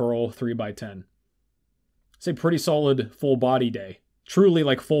supinated curl, 3 by 10. It's a pretty solid full body day. Truly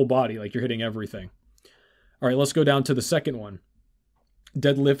like full body, like you're hitting everything. All right, let's go down to the second one.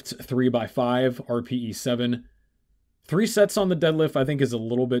 Deadlift 3 by 5, RPE 7. 3 sets on the deadlift I think is a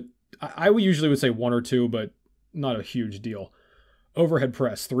little bit, I would usually would say 1 or 2, but not a huge deal. Overhead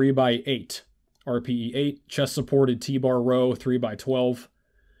press 3 by 8, RPE 8. Chest supported T-bar row 3 by 12.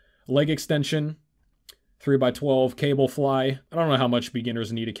 Leg extension 3 by 12. Cable fly. I don't know how much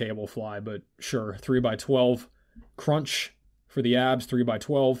beginners need a cable fly, but sure, 3 by 12. Crunch for the abs 3 by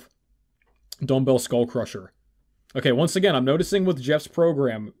 12. Dumbbell skull crusher. Okay, once again, I'm noticing with Jeff's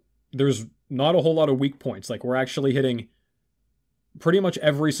program, there's not a whole lot of weak points. Like, we're actually hitting pretty much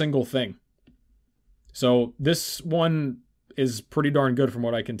every single thing. So this one is pretty darn good from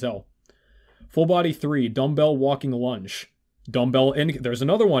what I can tell. Full body 3, dumbbell walking lunge. There's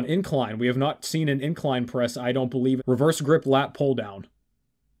another one, incline. We have not seen an incline press, I don't believe. Reverse grip lat pull down.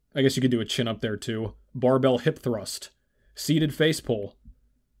 I guess you could do a chin up there too. Barbell hip thrust. Seated face pull.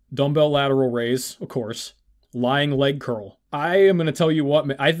 Dumbbell lateral raise, of course. Lying leg curl. I am going to tell you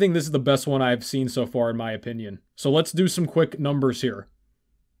what, I think this is the best one I've seen so far in my opinion. So let's do some quick numbers here.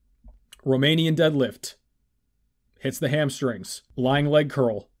 Romanian deadlift. Hits the hamstrings. Lying leg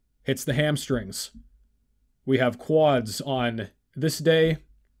curl. Hits the hamstrings. We have quads on this day,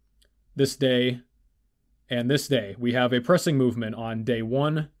 and this day. We have a pressing movement on day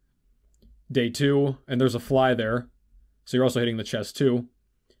 1, day 2, and there's a fly there. So you're also hitting the chest too.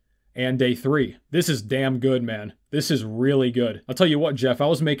 And day 3. This is damn good, man. This is really good. I'll tell you what, Jeff, I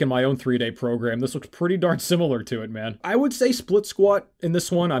was making my own 3-day program. This looks pretty darn similar to it, man. I would say split squat in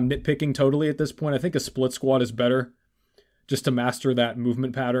this one. I'm nitpicking totally at this point. I think a split squat is better, just to master that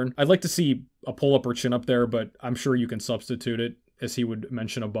movement pattern. I'd like to see a pull-up or chin-up there, but I'm sure you can substitute it, as he would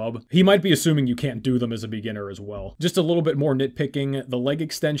mention above. He might be assuming you can't do them as a beginner as well. Just a little bit more nitpicking. The leg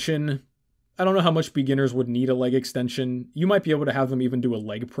extension, I don't know how much beginners would need a leg extension. You might be able to have them even do a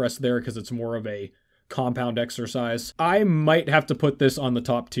leg press there because it's more of a compound exercise. I might have to put this on the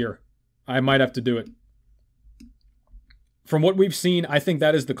top tier. I might have to do it. From what we've seen, I think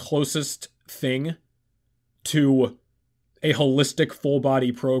that is the closest thing to a holistic full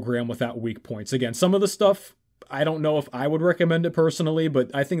body program without weak points. Again, some of the stuff, I don't know if I would recommend it personally,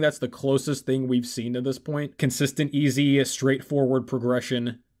 but I think that's the closest thing we've seen to this point. Consistent, easy, straightforward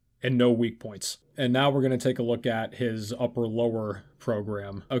progression, and no weak points. And now we're going to take a look at his upper-lower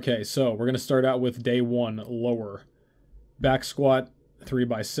program. Okay, so we're going to start out with day 1, lower. Back squat, 3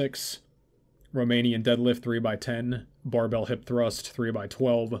 by 6. Romanian deadlift, 3 by 10. Barbell hip thrust, 3 by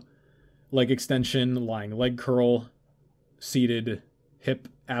 12. Leg extension, lying leg curl. Seated hip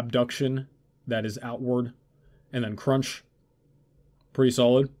abduction, that is outward. And then crunch. Pretty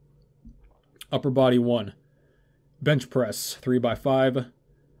solid. Upper body 1. Bench press, 3 by 5.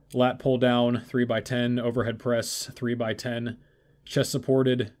 Lat pull down, 3 by 10. Overhead press, 3 by 10. Chest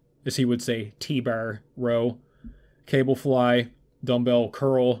supported, as he would say, T-bar row. Cable fly, dumbbell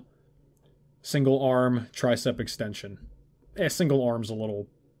curl. Single arm, tricep extension. Single arm's a little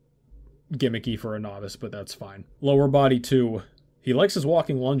gimmicky for a novice, but that's fine. Lower body 2. He likes his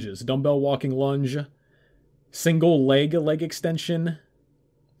walking lunges. Dumbbell walking lunge. Single leg extension.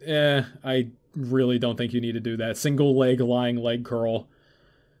 I really don't think you need to do that. Single leg lying leg curl.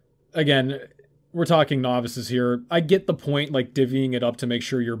 Again, we're talking novices here. I get the point, like divvying it up to make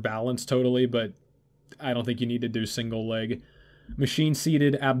sure you're balanced totally, but I don't think you need to do single leg. Machine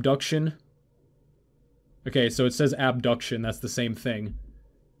seated abduction. Okay, so it says abduction. That's the same thing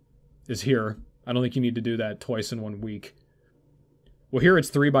as here. I don't think you need to do that twice in 1 week. Well, here it's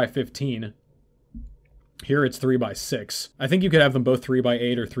 3 by 15. Here it's 3 by 6. I think you could have them both 3 by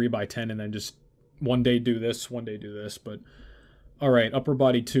 8 or 3 by 10 and then just one day do this, one day do this, but all right, upper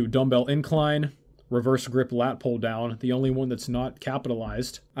body 2, dumbbell incline, reverse grip lat pull down, the only one that's not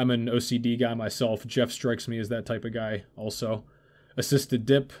capitalized. I'm an OCD guy myself. Jeff strikes me as that type of guy also. Assisted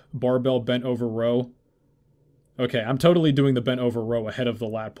dip, barbell bent over row. Okay, I'm totally doing the bent over row ahead of the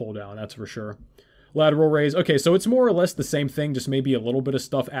lat pull down, that's for sure. Lateral raise. Okay, so it's more or less the same thing, just maybe a little bit of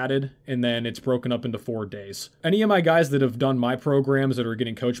stuff added, and then it's broken up into 4 days. Any of my guys that have done my programs that are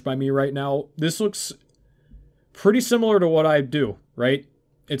getting coached by me right now, this looks pretty similar to what I do, right?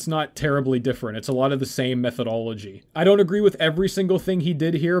 It's not terribly different. It's a lot of the same methodology. I don't agree with every single thing he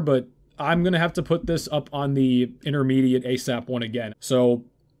did here, but I'm going to have to put this up on the intermediate ASAP one again. So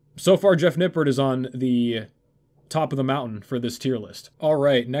far Jeff Nippard is on the top of the mountain for this tier list. All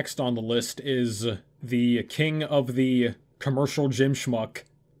right, next on the list is the king of the commercial gym schmuck,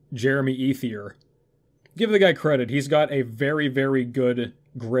 Jeremy Ethier. Give the guy credit. He's got a very, very good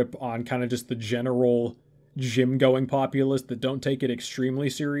grip on kind of just the general gym-going populace that don't take it extremely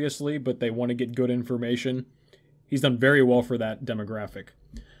seriously, but they want to get good information. He's done very well for that demographic.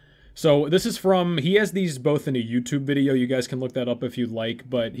 So this is from, he has these both in a YouTube video, you guys can look that up if you'd like,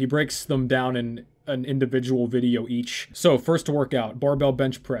 but he breaks them down in an individual video each. So first workout, barbell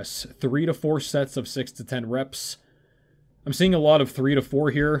bench press, 3 to 4 sets of 6 to 10 reps. I'm seeing a lot of 3 to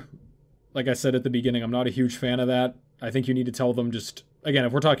 4 here. Like I said at the beginning, I'm not a huge fan of that. I think you need to tell them just, again,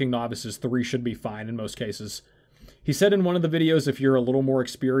 if we're talking novices, 3 should be fine in most cases. He said in one of the videos, if you're a little more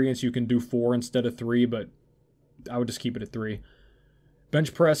experienced, you can do 4 instead of 3, but I would just keep it at 3.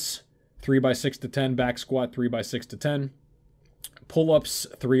 Bench press, 3 by 6 to 10. Back squat, 3 by 6 to 10. Pull-ups,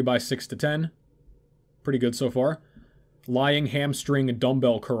 3 by 6 to 10. Pretty good so far. Lying hamstring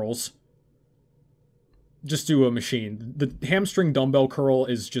dumbbell curls. Just do a machine. The hamstring dumbbell curl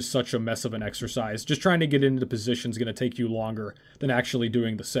is just such a mess of an exercise. Just trying to get into position is going to take you longer than actually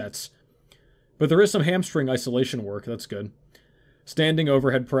doing the sets. But there is some hamstring isolation work. That's good. Standing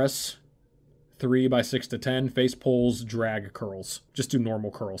overhead press, 3 by 6 to 10. Face pulls, drag curls. Just do normal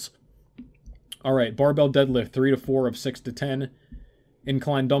curls. All right, barbell deadlift, 3 to 4 of 6 to 10.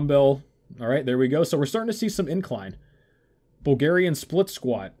 Incline dumbbell. All right, there we go. So we're starting to see some incline. Bulgarian split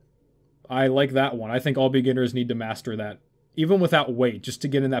squat. I like that one. I think all beginners need to master that. Even without weight, just to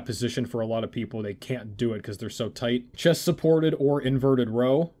get in that position for a lot of people, they can't do it because they're so tight. Chest supported or inverted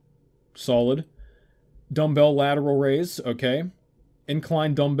row. Solid. Dumbbell lateral raise. Okay.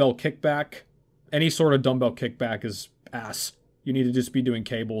 Incline dumbbell kickback. Any sort of dumbbell kickback is ass. You need to just be doing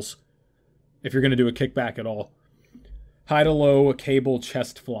cables if you're going to do a kickback at all. High to low cable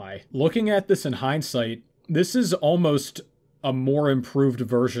chest fly. Looking at this in hindsight, this is almost a more improved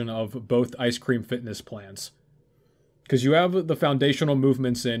version of both ice cream fitness plans. Because you have the foundational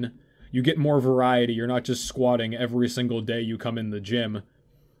movements in, you get more variety, you're not just squatting every single day you come in the gym.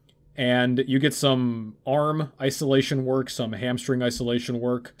 And you get some arm isolation work, some hamstring isolation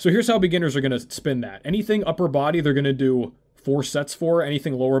work. So here's how beginners are going to spin that. Anything upper body, they're going to do 4 sets for.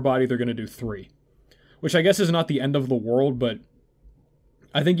 Anything lower body, they're going to do 3. Which I guess is not the end of the world, but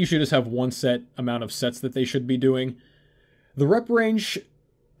I think you should just have 1 set amount of sets that they should be doing. The rep range,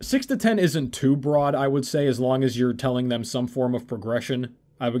 6 to 10 isn't too broad, I would say, as long as you're telling them some form of progression.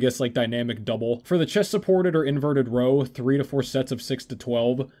 I would guess like dynamic double. For the chest supported or inverted row, 3 to 4 sets of 6 to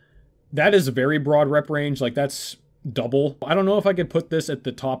 12. That is a very broad rep range, like that's double. I don't know if I could put this at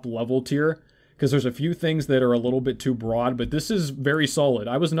the top level tier, because there's a few things that are a little bit too broad, but this is very solid.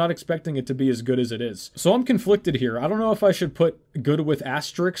 I was not expecting it to be as good as it is. So I'm conflicted here. I don't know if I should put good with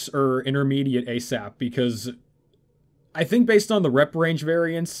asterisks or intermediate ASAP, because I think based on the rep range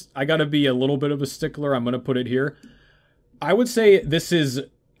variance, I gotta be a little bit of a stickler. I'm gonna put it here. I would say this is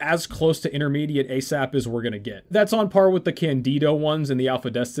as close to intermediate ASAP as we're gonna get. That's on par with the Candito ones and the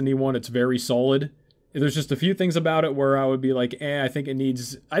alphadestiny one. It's very solid. There's just a few things about it where I would be like, I think it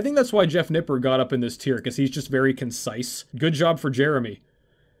needs... I think that's why Jeff Nippard got up in this tier, because he's just very concise. Good job for Jeremy.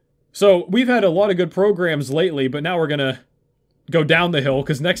 So, we've had a lot of good programs lately, but now we're gonna go down the hill,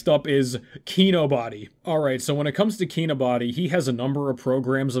 because next up is Kinobody. Alright, so when it comes to Kinobody, he has a number of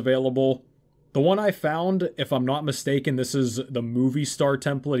programs available. The one I found, if I'm not mistaken, this is the movie star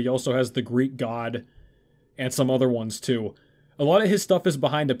template. He also has the Greek god and some other ones too. A lot of his stuff is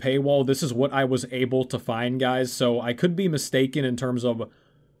behind a paywall. This is what I was able to find, guys, so I could be mistaken in terms of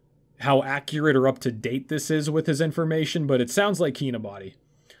how accurate or up to date this is with his information, but it sounds like Kinobody.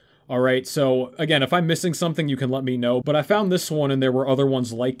 Alright, so again, if I'm missing something, you can let me know, but I found this one and there were other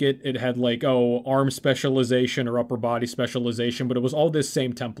ones like it. It had like, arm specialization or upper body specialization, but it was all this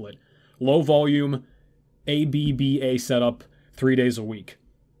same template. Low volume, ABBA setup, 3 days a week.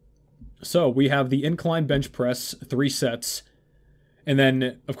 So we have the incline bench press, 3 sets. And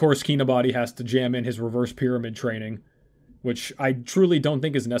then, of course, Kinobody has to jam in his reverse pyramid training, which I truly don't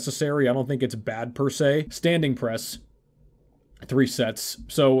think is necessary. I don't think it's bad per se. Standing press, 3 sets.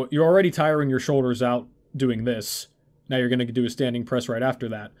 So you're already tiring your shoulders out doing this. Now you're going to do a standing press right after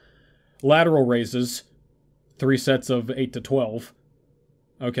that. Lateral raises, 3 sets of 8 to 12.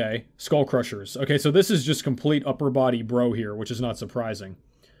 Okay, skull crushers. Okay, so this is just complete upper body bro here, which is not surprising.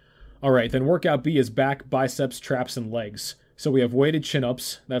 Alright, then workout B is back, biceps, traps, and legs. So we have weighted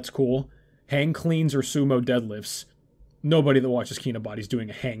chin-ups, that's cool. Hang cleans or sumo deadlifts. Nobody that watches Kinobody is doing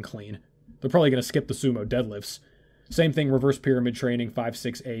a hang clean. They're probably going to skip the sumo deadlifts. Same thing, reverse pyramid training, 5,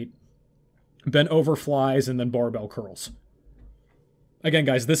 6, 8. Bent over flies, and then barbell curls. Again,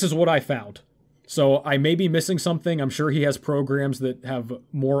 guys, this is what I found. So I may be missing something. I'm sure he has programs that have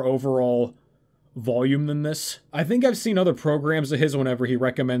more overall volume than this. I think I've seen other programs of his whenever he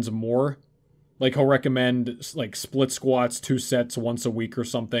recommends more. Like, he'll recommend, like, split squats, 2 sets once a week or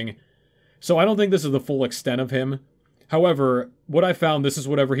something. So I don't think this is the full extent of him. However, what I found, this is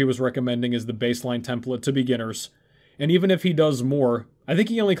whatever he was recommending is the baseline template to beginners. And even if he does more, I think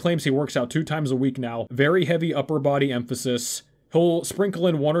he only claims he works out 2 times a week now. Very heavy upper body emphasis. He'll sprinkle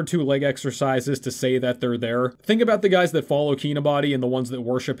in 1 or 2 leg exercises to say that they're there. Think about the guys that follow Kinobody and the ones that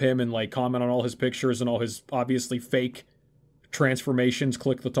worship him and, like, comment on all his pictures and all his obviously fake transformations.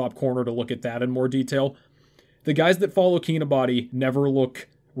 Click the top corner to look at that in more detail. The guys that follow Kinobody never look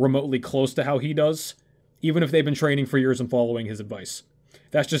remotely close to how he does, even if they've been training for years and following his advice.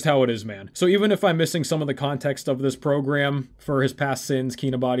 That's just how it is, man. So even if I'm missing some of the context of this program, for his past sins,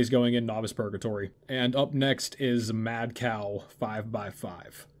 Kinobody's going in Novice Purgatory. And up next is MadCow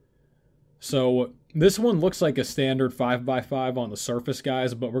 5x5. So this one looks like a standard 5x5 on the surface,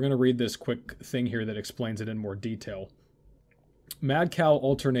 guys, but we're going to read this quick thing here that explains it in more detail. MadCow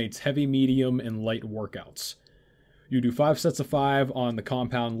alternates heavy, medium, and light workouts. You do 5 sets of 5 on the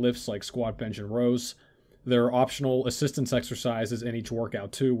compound lifts like squat, bench, and rows. There are optional assistance exercises in each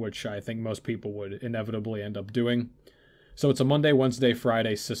workout too, which I think most people would inevitably end up doing. So it's a Monday, Wednesday,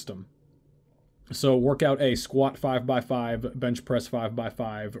 Friday system. So workout A, squat 5x5, bench press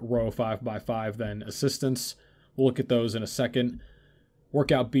 5x5, row 5x5, then assistance. We'll look at those in a second.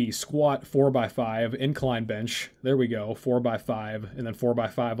 Workout B, squat 4x5, incline bench. There we go, 4x5, and then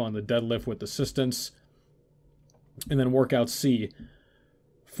 4x5 on the deadlift with assistance. And then workout C,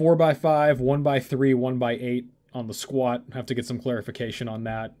 4x5, 1x3, 1x8 on the squat. Have to get some clarification on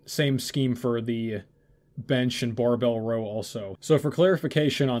that. Same scheme for the bench and barbell row also. So for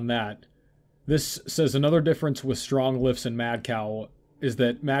clarification on that, this says another difference with StrongLifts and MadCow is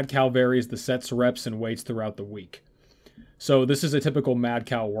that MadCow varies the sets, reps, and weights throughout the week. So this is a typical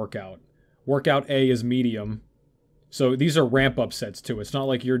MadCow workout. Workout A is medium. So these are ramp-up sets too. It's not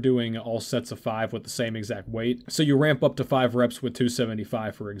like you're doing all sets of 5 with the same exact weight. So you ramp up to 5 reps with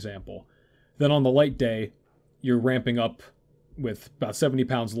 275, for example. Then on the light day, you're ramping up with about 70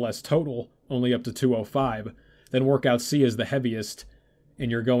 pounds less total, only up to 205. Then workout C is the heaviest,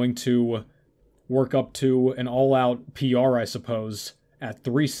 and you're going to work up to an all-out PR, I suppose, at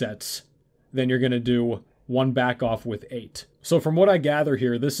 3 sets. Then you're going to do 1 back off with 8. So from what I gather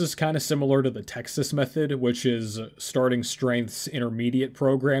here, this is kind of similar to the Texas method, which is starting strength's intermediate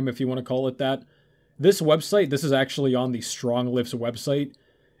program, if you want to call it that. This website, this is actually on the StrongLifts website,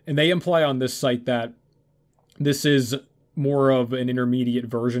 and they imply on this site that this is more of an intermediate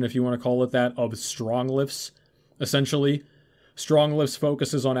version, if you want to call it that, of StrongLifts, essentially. StrongLifts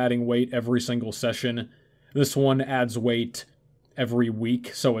focuses on adding weight every single session. This one adds weight every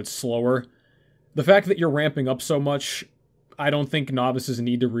week, so it's slower. The fact that you're ramping up so much, I don't think novices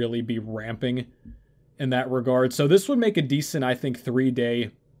need to really be ramping in that regard. So this would make a decent, I think,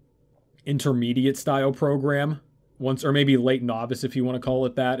 3-day intermediate style program. Or maybe late novice, if you want to call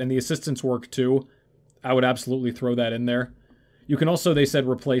it that. And the assistance work too. I would absolutely throw that in there. You can also, they said,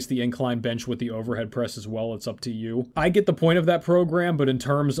 replace the incline bench with the overhead press as well. It's up to you. I get the point of that program, but in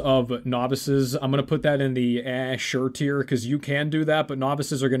terms of novices, I'm going to put that in the sure tier, because you can do that, but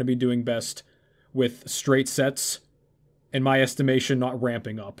novices are going to be doing best with straight sets, in my estimation, not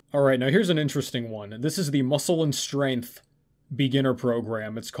ramping up. Alright, now here's an interesting one. This is the Muscle and Strength beginner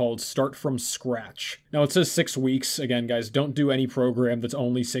program. It's called Start From Scratch. Now it says 6 weeks. Again, guys, don't do any program that's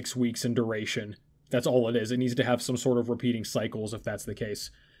only 6 weeks in duration. That's all it is. It needs to have some sort of repeating cycles if that's the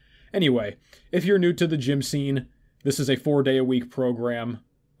case. Anyway, if you're new to the gym scene, this is a 4-day-a-week program.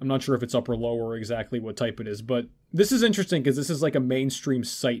 I'm not sure if it's upper, lower, exactly what type it is, but this is interesting because this is like a mainstream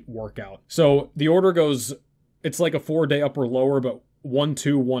site workout. So the order goes, it's like a 4-day upper, lower, but 1,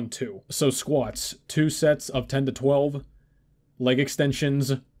 2, 1, 2. So squats, 2 sets of 10 to 12. Leg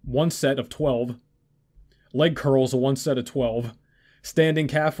extensions, 1 set of 12. Leg curls, 1 set of 12. Standing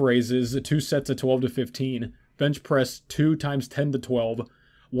calf raises, 2 sets of 12 to 15. Bench press, 2 times 10 to 12.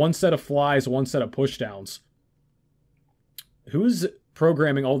 1 set of flies, 1 set of pushdowns. Who's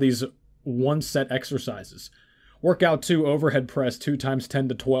programming all these 1-set exercises? Workout 2, overhead press, 2 times 10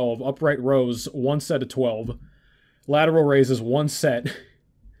 to 12. Upright rows, 1 set of 12. Lateral raises, 1 set.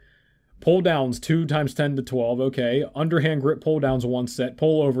 Pull downs, 2 times 10 to 12, okay. Underhand grip pull downs, 1 set.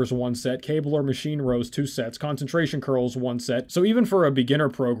 Pull overs, 1 set. Cable or machine rows, 2 sets. Concentration curls, 1 set. So even for a beginner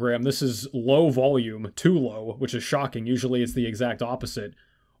program, this is low volume, too low, which is shocking. Usually it's the exact opposite.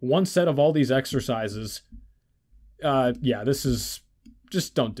 1 set of all these exercises. Yeah, this is...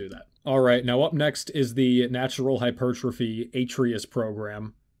 just don't do that. Alright, now up next is the Natural Hypertrophy Atreus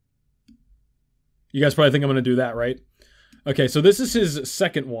program. You guys probably think I'm going to do that, right? Okay, so this is his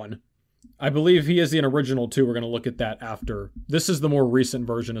second one. I believe he is the original too. We're going to look at that after. This is the more recent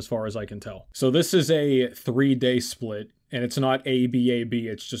version as far as I can tell. So this is a 3-day split, and it's not A, B, A, B.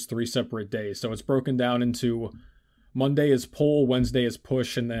 It's just 3 separate days. So it's broken down into Monday is pull, Wednesday is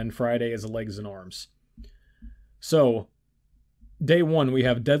push, and then Friday is legs and arms. So day 1, we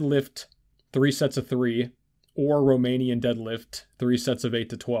have deadlift, 3 sets of 3, or Romanian deadlift, 3 sets of 8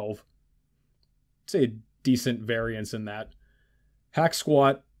 to 12. I'd say a decent variance in that. Hack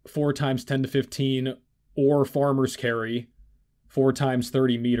squat, 4 times 10 to 15, or farmer's carry, 4 times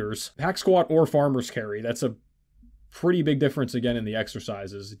 30 meters. Hack squat or farmer's carry, that's a pretty big difference again in the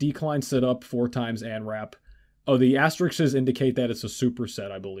exercises. Decline sit up, 4 times ANRAP. Oh, the asterisks indicate that it's a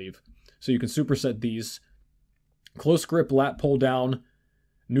superset, I believe. So you can superset these. Close grip lat pull down,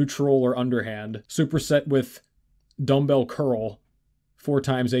 neutral or underhand. Superset with dumbbell curl, 4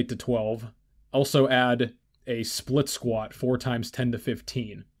 times 8 to 12. Also add a split squat, 4 times 10 to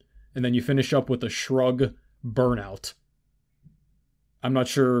 15. And then you finish up with a shrug burnout. I'm not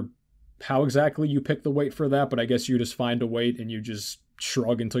sure how exactly you pick the weight for that, but I guess you just find a weight and you just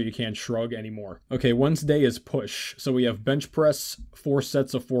shrug until you can't shrug anymore. Okay, Wednesday is push. So we have bench press, 4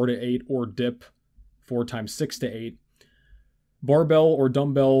 sets of 4 to 8, or dip, 4 times 6 to 8. Barbell or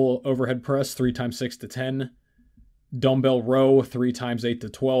dumbbell overhead press, 3 times 6 to 10. Dumbbell row, 3 times 8 to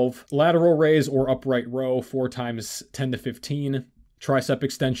 12. Lateral raise or upright row, 4 times 10 to 15. Tricep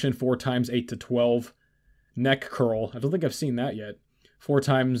extension, 4 times 8 to 12. Neck curl, I don't think I've seen that yet. 4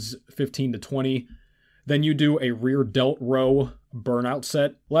 times 15 to 20. Then you do a rear delt row burnout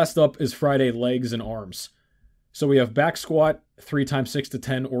set. Last up is Friday legs and arms. So we have back squat, 3 times 6 to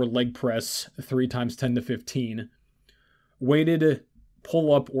 10, or leg press, 3 times 10 to 15. Weighted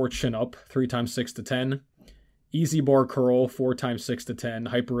pull up or chin up, 3 times 6 to 10. Easy bar curl, 4 times 6 to 10.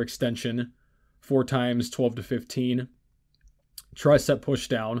 Hyperextension, 4 times 12 to 15. Tricep push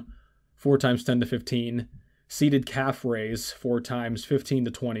down, 4 times 10 to 15. Seated calf raise, 4 times 15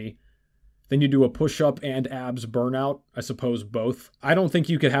 to 20. Then you do a push-up and abs burnout, I suppose both. I don't think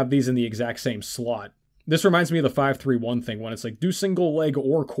you could have these in the exact same slot. This reminds me of the 5-3-1 thing, when it's like, do single leg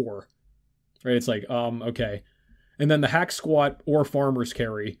or core. Right, it's like, okay. And then the hack squat or farmer's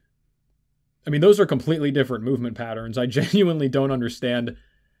carry. I mean, those are completely different movement patterns. I genuinely don't understand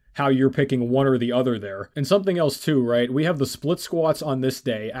how you're picking one or the other there. And something else too, right? We have the split squats on this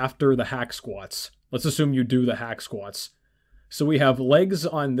day after the hack squats. Let's assume you do the hack squats. So we have legs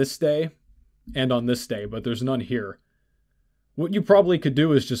on this day and on this day, but there's none here. What you probably could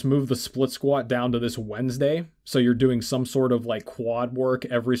do is just move the split squat down to this Wednesday, so you're doing some sort of like quad work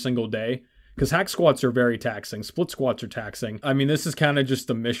every single day. Because hack squats are very taxing. Split squats are taxing. I mean, this is kind of just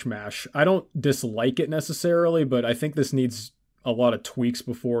a mishmash. I don't dislike it necessarily, but I think this needs a lot of tweaks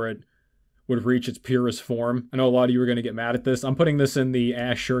before it would reach its purest form. I know a lot of you are going to get mad at this. I'm putting this in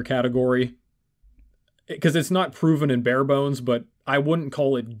the sure category. Because it's not proven in bare bones, but I wouldn't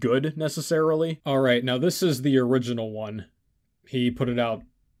call it good necessarily. All right, now this is the original one. He put it out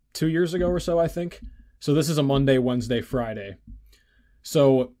 2 years ago or so, I think. So this is a Monday, Wednesday, Friday.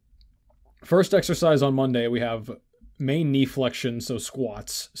 So first exercise on Monday, we have main knee flexion, so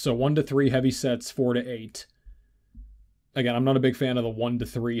squats. So 1 to 3 heavy sets, 4 to 8. Again, I'm not a big fan of the 1 to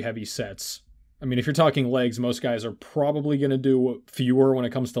 3 heavy sets. I mean, if you're talking legs, most guys are probably going to do fewer when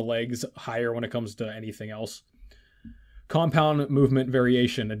it comes to legs, higher when it comes to anything else. Compound movement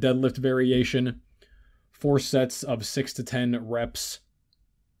variation, a deadlift variation, 4 sets of 6 to 10 reps.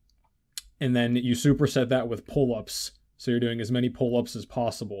 And then you superset that with pull-ups. So you're doing as many pull-ups as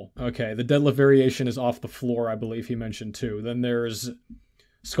possible. Okay, the deadlift variation is off the floor, I believe he mentioned too. Then there's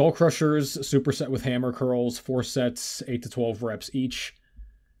skull crushers, superset with hammer curls, 4 sets, 8 to 12 reps each.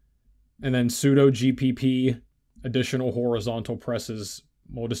 And then pseudo GPP, additional horizontal presses.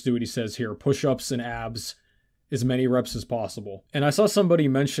 We'll just do what he says here. Push-ups and abs, as many reps as possible. And I saw somebody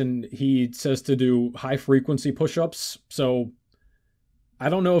mention he says to do high-frequency push-ups. So I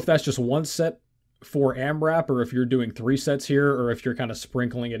don't know if that's just 1 set for AMRAP, or if you're doing 3 sets here, or if you're kind of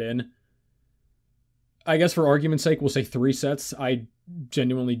sprinkling it in. I guess for argument's sake, we'll say 3 sets. I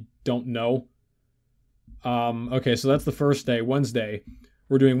genuinely don't know. Okay, so that's the first day, Wednesday.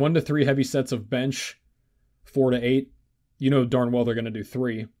 We're doing 1 to 3 heavy sets of bench, 4 to 8. You know darn well they're going to do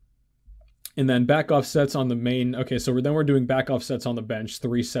 3. And then back off sets on the main. Okay, so we're doing back off sets on the bench,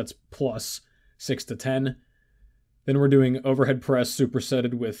 3 sets plus 6 to 10. Then we're doing overhead press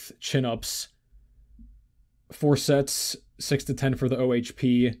supersetted with chin-ups, 4 sets, 6 to 10 for the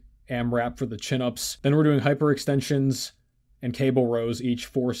OHP, AMRAP for the chin-ups. Then we're doing hyperextensions and cable rows, each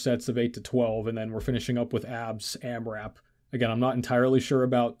 4 sets of 8 to 12. And then we're finishing up with abs, AMRAP. Again, I'm not entirely sure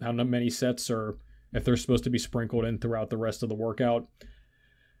about how many sets or if they're supposed to be sprinkled in throughout the rest of the workout.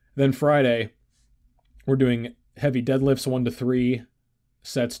 Then Friday, we're doing heavy deadlifts, 1 to 3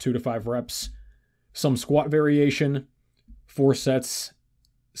 sets, 2 to 5 reps. Some squat variation, 4 sets,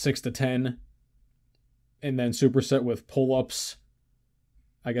 6 to 10. And then superset with pull-ups.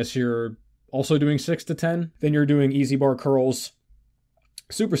 I guess you're also doing 6 to 10. Then you're doing easy bar curls,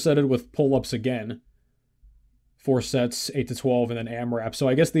 supersetted with pull-ups again. 4 sets, 8 to 12, and then AMRAP. So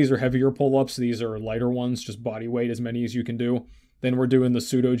I guess these are heavier pull-ups. These are lighter ones, just body weight, as many as you can do. Then we're doing the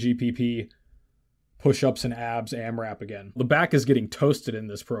pseudo GPP, push-ups and abs, AMRAP again. The back is getting toasted in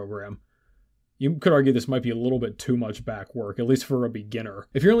this program. You could argue this might be a little bit too much back work, at least for a beginner.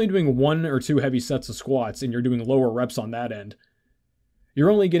 If you're only doing 1 or 2 heavy sets of squats and you're doing lower reps on that end, you're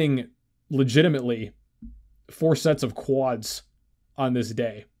only getting legitimately 4 sets of quads on this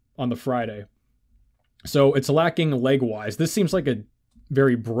day, on the Friday. So it's lacking leg-wise. This seems like a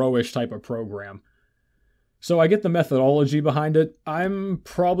very bro-ish type of program. So I get the methodology behind it. I'm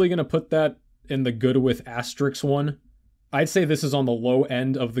probably going to put that in the good with asterisks one. I'd say this is on the low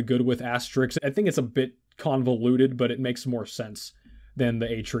end of the good with asterisks. I think it's a bit convoluted, but it makes more sense than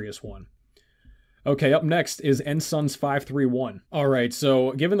the Atreus one. Okay, up next is nSuns 531. All right,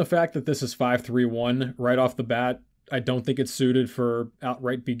 so given the fact that this is 531 right off the bat, I don't think it's suited for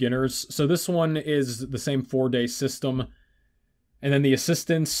outright beginners. So this one is the same 4-day system. And then the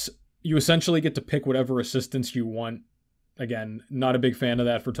assistance, you essentially get to pick whatever assistance you want. Again, not a big fan of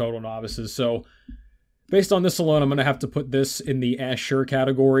that for total novices. So based on this alone, I'm going to have to put this in the sure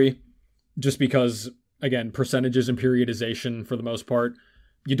category, just because, again, percentages and periodization for the most part,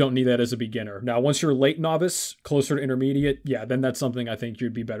 you don't need that as a beginner. Now, once you're late novice, closer to intermediate, yeah, then that's something I think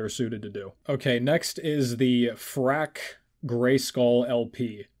you'd be better suited to do. Okay, next is the Phrak GreySkull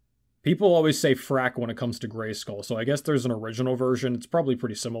LP. People always say Phrak when it comes to GreySkull, so I guess there's an original version. It's probably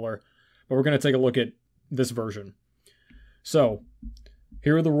pretty similar, but we're going to take a look at this version. So,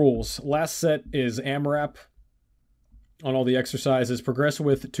 here are the rules. Last set is AMRAP on all the exercises. Progress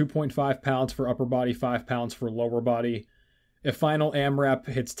with 2.5 pounds for upper body, 5 pounds for lower body. If final AMRAP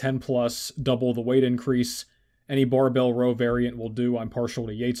hits 10 plus, double the weight increase. Any barbell row variant will do. I'm partial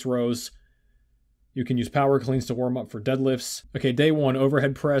to Yates rows. You can use power cleans to warm up for deadlifts. Okay, day 1,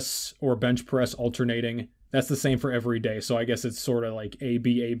 overhead press or bench press alternating. That's the same for every day, so I guess it's sort of like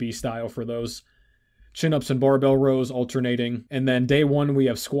AB style for those. Chin-ups and barbell rows alternating. And then day 1, we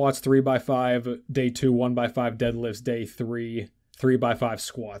have squats 3x5. Day 2, 1x5 deadlifts. Day 3, 3x5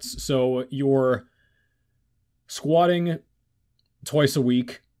 squats. So you're squatting twice a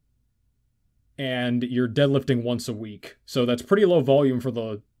week and you're deadlifting once a week. So that's pretty low volume for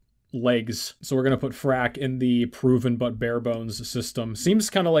the legs. So we're going to put Phrak in the proven but bare bones system. Seems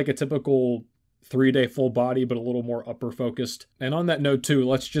kind of like a typical 3-day full body, but a little more upper focused. And on that note too,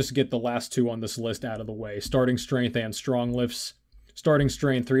 let's just get the last 2 on this list out of the way. Starting strength and StrongLifts. Starting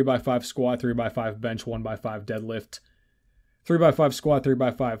strength, 3x5 squat, 3x5 bench, 1x5 deadlift. 3x5 squat,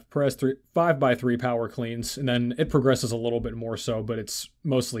 3x5 press, 5x3 power cleans. And then it progresses a little bit more so, but it's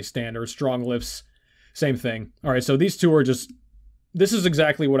mostly standard. StrongLifts, same thing. All right, so these 2 are just, this is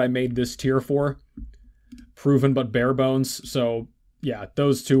exactly what I made this tier for. Proven but bare bones. So yeah,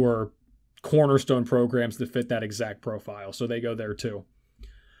 those 2 are cornerstone programs that fit that exact profile, so they go there too.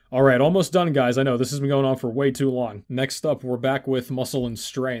 All right, almost done, guys. I know this has been going on for way too long. Next up, we're back with muscle and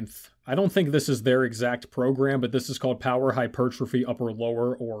strength. I don't think this is their exact program, but this is called Power Hypertrophy Upper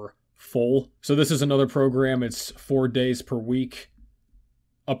Lower or PHUL. So this is another program. It's 4 days per week.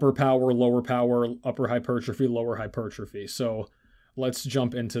 Upper power, upper hypertrophy, lower hypertrophy. So let's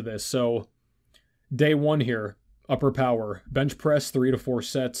jump into this. So day 1 here, upper power, bench press 3 to 4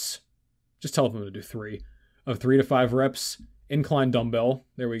 sets. Just tell them to do 3 of 3 to 5 reps. Incline dumbbell.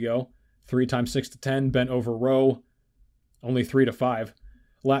 There we go. 3 times 6 to 10. Bent over row. Only 3 to 5.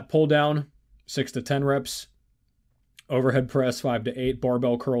 Lat pull down. 6 to 10 reps. Overhead press 5 to 8.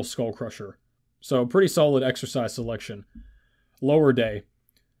 Barbell curl skull crusher. So pretty solid exercise selection. Lower day.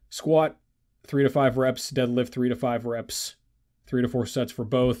 Squat 3 to 5 reps. Deadlift 3 to 5 reps. 3 to 4 sets for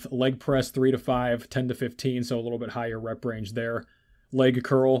both. Leg press 3 to 5. 10 to 15. So a little bit higher rep range there. Leg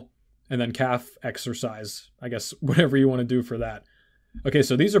curl. And then calf exercise, I guess, whatever you want to do for that. Okay,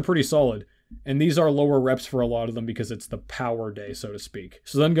 so these are pretty solid. And these are lower reps for a lot of them because it's the power day, so to speak.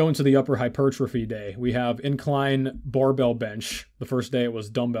 So then going to the upper hypertrophy day, we have incline barbell bench. The first day it was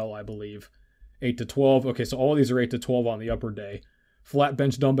dumbbell, I believe. 8 to 12. Okay, so all of these are 8 to 12 on the upper day. Flat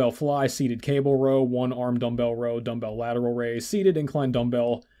bench dumbbell fly, seated cable row, 1 arm dumbbell row, dumbbell lateral raise, seated incline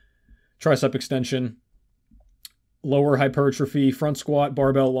dumbbell, tricep extension. Lower hypertrophy, front squat,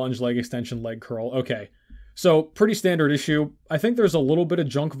 barbell lunge, leg extension, leg curl. Okay, So, pretty standard issue. I think there's a little bit of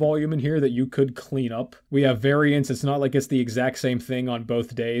junk volume in here that you could clean up. We have variants. It's not like it's the exact same thing on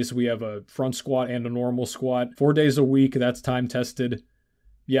both days. We have a front squat and a normal squat. 4 days a week, that's time tested.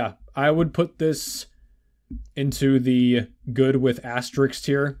 Yeah, I would put this into the good with asterisks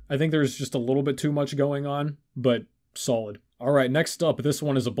here. I think there's just a little bit too much going on, but solid. All right, next up, this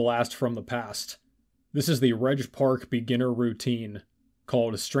one is a blast from the past. This is the Reg Park beginner routine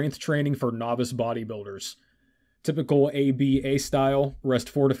called Strength Training for Novice Bodybuilders. Typical ABA style, rest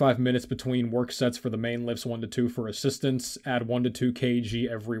 4 to 5 minutes between work sets for the main lifts, 1 to 2 for assistance, add 1 to 2 kg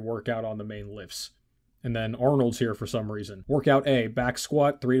every workout on the main lifts. And then Arnold's here for some reason. Workout A, back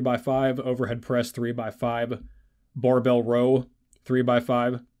squat 3x5, overhead press 3x5, barbell row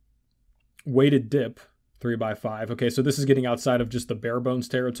 3x5, weighted dip 3x5. Okay, so this is getting outside of just the bare bones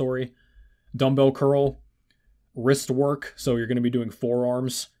territory. Dumbbell curl, wrist work, so you're going to be doing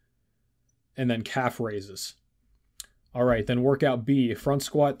forearms, and then calf raises. All right, then workout B, front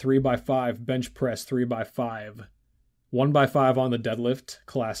squat 3x5, bench press 3x5, 1x5 on the deadlift,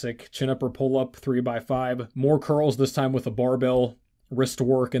 classic, chin up or pull up 3x5, more curls, this time with a barbell, wrist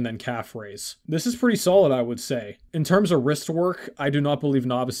work, and then calf raise. This is pretty solid, I would say. In terms of wrist work, I do not believe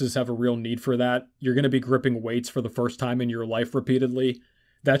novices have a real need for that. You're going to be gripping weights for the first time in your life repeatedly.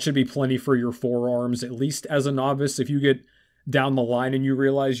 That should be plenty for your forearms, at least as a novice. If you get down the line and you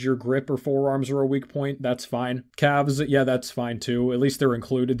realize your grip or forearms are a weak point, that's fine. Calves, yeah, that's fine too. At least they're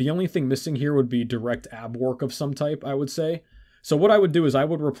included. The only thing missing here would be direct ab work of some type, I would say. So what I would do is I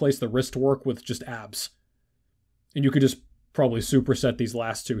would replace the wrist work with just abs. And you could just probably superset these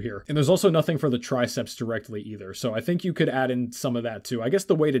last two here. And there's also nothing for the triceps directly either. So I think you could add in some of that too. I guess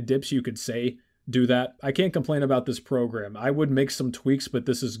the weighted dips, you could say, do that. I can't complain about this program. I would make some tweaks, but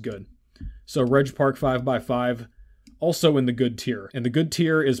this is good. So Reg Park 5x5, also in the good tier. And the good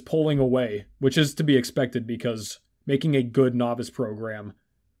tier is pulling away, which is to be expected because making a good novice program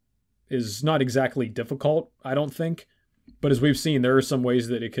is not exactly difficult, I don't think. But as we've seen, there are some ways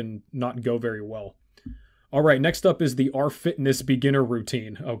that it can not go very well. All right, next up is the Our Fitness beginner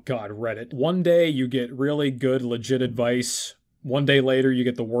routine. Oh God, Reddit. One day you get really good, legit advice. One day later, you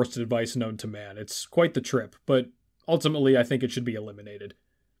get the worst advice known to man. It's quite the trip, but ultimately, I think it should be eliminated.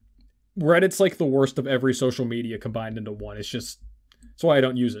 Reddit's like the worst of every social media combined into one. That's why I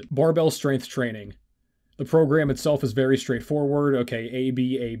don't use it. Barbell strength training. The program itself is very straightforward. Okay, A,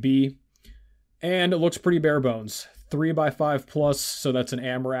 B. And it looks pretty bare bones. 3x5 plus, so that's an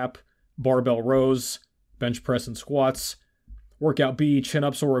AMRAP. Barbell rows, bench press and squats. Workout B,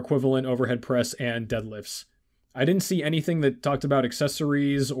 chin-ups or equivalent, overhead press, and deadlifts. I didn't see anything that talked about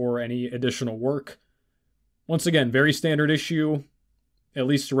accessories or any additional work. Once again, very standard issue. At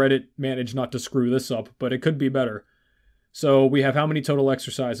least Reddit managed not to screw this up, but it could be better. So we have how many total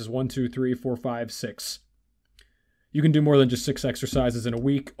exercises? 1, 2, 3, 4, 5, 6. You can do more than just 6 exercises in a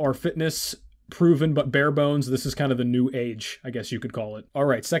week. Our Fitness, proven but bare bones. This is kind of the new age, I guess you could call it. All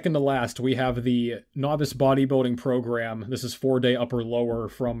right, second to last, we have the Novice Bodybuilding Program. This is 4-day upper lower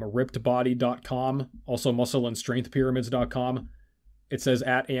from rippedbody.com, also muscleandstrengthpyramids.com. It says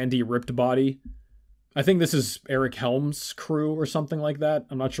at Andy Ripped Body. I think this is Eric Helms' crew or something like that.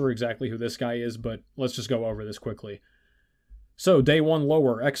 I'm not sure exactly who this guy is, but let's just go over this quickly. So, day 1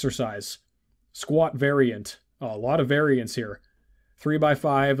 lower, exercise. Squat variant. Oh, a lot of variants here.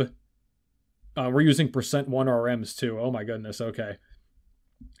 3x5. We're using %1 RMs too. Oh my goodness, okay.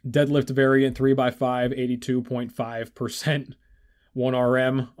 Deadlift variant, 3x5, 82.5% 1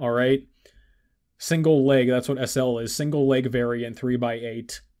 RM, all right. Single leg, that's what SL is. Single leg variant,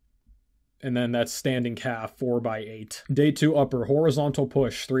 3x8. And then that's standing calf, 4x8. Day 2 upper, horizontal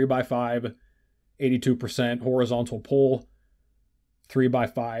push, 3x5, 82%. Horizontal pull,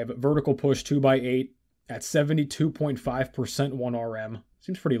 3x5. Vertical push, 2x8 at 72.5% 1 RM.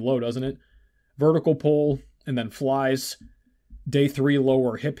 Seems pretty low, doesn't it? Vertical pull, and then flies. Day 3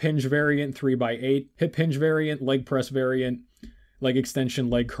 lower, hip hinge variant, 3x8. Hip hinge variant, leg press variant, leg extension,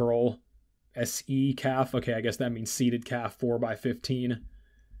 leg curl, SE calf. Okay, I guess that means seated calf, 4x15.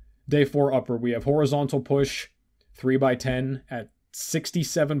 Day 4 upper, we have horizontal push, 3x10 at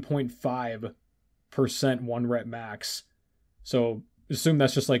 67.5% 1 rep max. So assume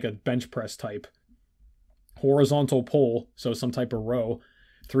that's just like a bench press type. Horizontal pull, so some type of row,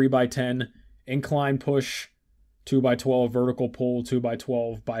 3x10. Incline push, 2x12. Vertical pull,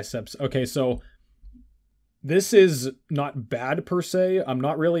 2x12. Biceps. Okay, so this is not bad per se. I'm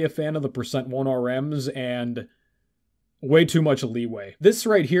not really a fan of the %1 RMs and way too much leeway. This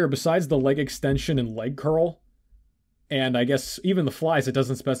right here, besides the leg extension and leg curl, and I guess even the flies, it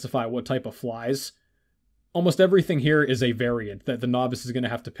doesn't specify what type of flies. almost everything here is a variant that the novice is going to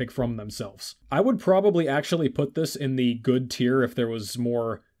have to pick from themselves. I would probably actually put this in the good tier if there was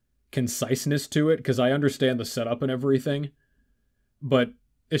more conciseness to it, because I understand the setup and everything, but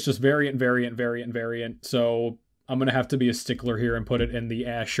it's just variant, variant, variant, variant, so I'm going to have to be a stickler here and put it in the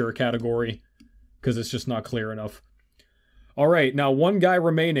sure category, because it's just not clear enough. Alright, now one guy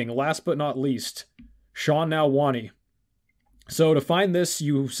remaining, last but not least, Sean Nalewaynj. So to find this,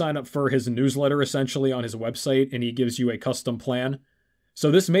 you sign up for his newsletter essentially on his website, and he gives you a custom plan.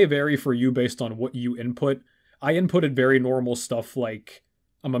 So this may vary for you based on what you input. I inputted very normal stuff like,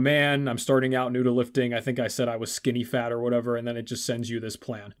 I'm a man, I'm starting out new to lifting, I think I said I was skinny fat or whatever, and then it just sends you this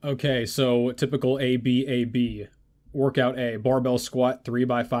plan. Okay, so typical A-B. Workout A, barbell squat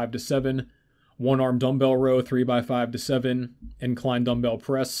 3x5 to 7, one-arm dumbbell row 3x5 to 7, incline dumbbell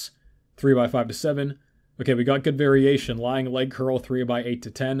press 3x5 to 7. Okay, we got good variation. Lying leg curl 3x8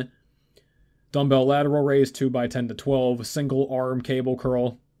 to 10. Dumbbell lateral raise 2x10 to 12. Single arm cable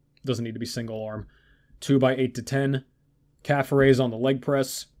curl, doesn't need to be single arm, 2x8 to 10. Calf raise on the leg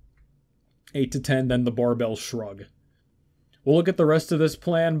press, 8 to 10, then the barbell shrug. We'll look at the rest of this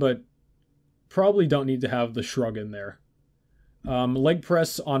plan, but probably don't need to have the shrug in there. Leg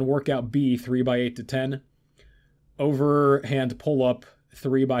press on workout B, 3x8 to 10. Overhand pull-up,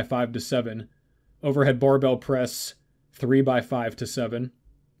 3x5 to 7. Overhead barbell press, 3x5 to 7.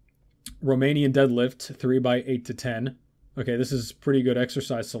 Romanian deadlift, 3x8 to 10. Okay, this is pretty good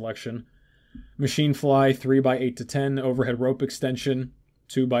exercise selection. Machine fly, 3x8 to 10. Overhead rope extension,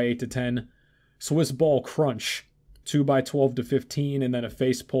 2x8 to 10. Swiss ball crunch, 2x12 to 15. And then a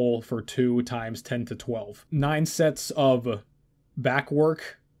face pull for 2 times 10 to 12. 9 sets of back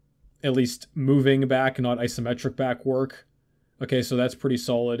work, at least moving back, not isometric back work. Okay, so that's pretty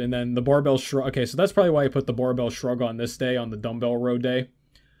solid. And then the barbell shrug. Okay, so that's probably why I put the barbell shrug on this day, on the dumbbell row day.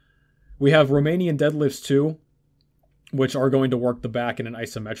 We have Romanian deadlifts too, which are going to work the back in an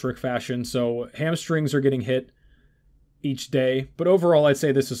isometric fashion. So hamstrings are getting hit each day. But overall, I'd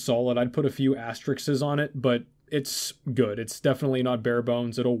say this is solid. I'd put a few asterisks on it, but it's good. It's definitely not bare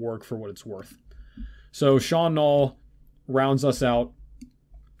bones. It'll work for what it's worth. So Sean Nall rounds us out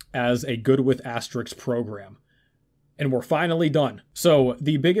as a good with asterisks program. And we're finally done. So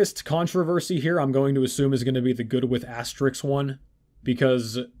the biggest controversy here, I'm going to assume, is going to be the good with asterisks one,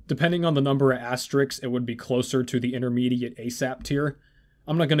 because depending on the number of asterisks, it would be closer to the intermediate ASAP tier.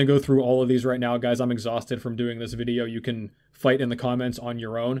 I'm not going to go through all of these right now, guys. I'm exhausted from doing this video. You can fight in the comments on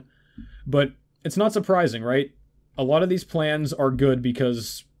your own. But it's not surprising, right? A lot of these plans are good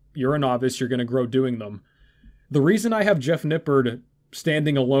because you're a novice, you're going to grow doing them. The reason I have Jeff Nippard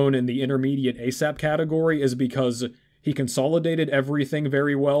standing alone in the intermediate ASAP category is because he consolidated everything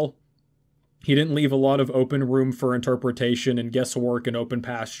very well. He didn't leave a lot of open room for interpretation and guesswork and open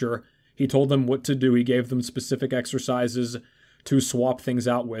pasture. He told them what to do. He gave them specific exercises to swap things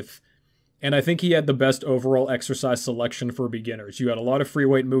out with. And I think he had the best overall exercise selection for beginners. You had a lot of free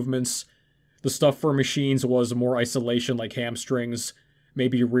weight movements. The stuff for machines was more isolation, like hamstrings,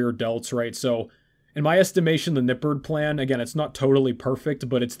 maybe rear delts, right? So in my estimation, the Nippard plan, again, it's not totally perfect,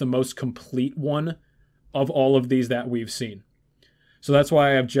 but it's the most complete one of all of these that we've seen. So that's why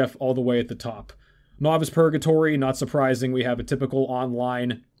I have Jeff all the way at the top. Novice Purgatory, not surprising. We have a typical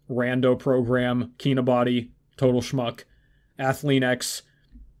online rando program. Kinobody, total schmuck. Athlean X.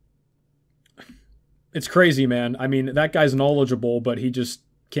 It's crazy, man. I mean, that guy's knowledgeable, but he just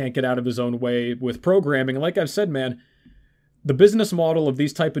can't get out of his own way with programming. And like I've said, man, the business model of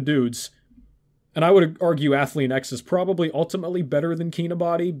these type of dudes, and I would argue Athlean X is probably ultimately better than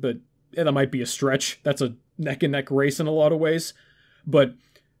Kinobody, but that might be a stretch. That's a neck-and-neck race in a lot of ways. But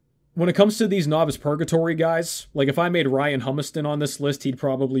when it comes to these Novice Purgatory guys, like if I made Ryan Humiston on this list, he'd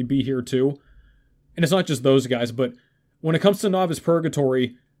probably be here too. And it's not just those guys, but when it comes to Novice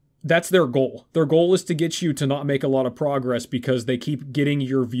Purgatory, that's their goal. Their goal is to get you to not make a lot of progress because they keep getting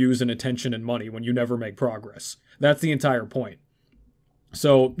your views and attention and money when you never make progress. That's the entire point.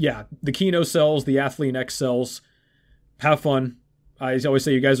 So yeah, the Kino sells, the Athlean X sells. Have fun. I always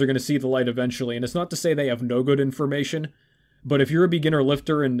say you guys are going to see the light eventually, and it's not to say they have no good information, but if you're a beginner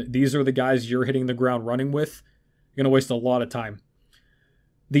lifter and these are the guys you're hitting the ground running with, you're going to waste a lot of time.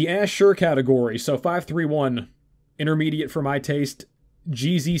 The sure category, so 531, intermediate for my taste.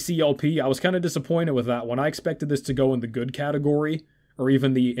 GZCLP, I was kind of disappointed with that one. I expected this to go in the good category, or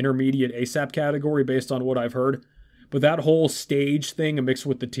even the intermediate ASAP category based on what I've heard. But that whole stage thing mixed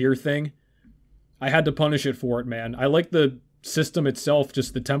with the tier thing, I had to punish it for it, man. I like the system itself,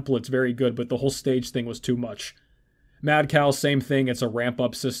 just the template's very good, but the whole stage thing was too much. MadCow, same thing, it's a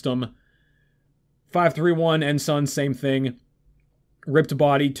ramp-up system. 531, nSuns, same thing. Ripped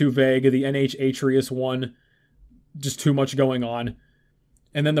Body, too vague. The NH Atreus one, just too much going on.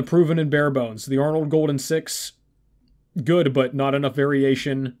 And then the proven and bare bones. The Arnold Golden 6, good, but not enough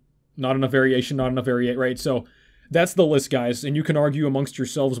variation. Not enough variation, not enough variate, right? So that's the list, guys. And you can argue amongst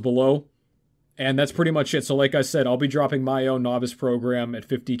yourselves below. And that's pretty much it. So like I said, I'll be dropping my own novice program at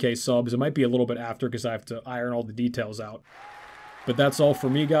 50k subs. It might be a little bit after because I have to iron all the details out. But that's all for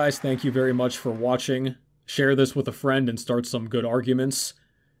me, guys. Thank you very much for watching. Share this with a friend and start some good arguments.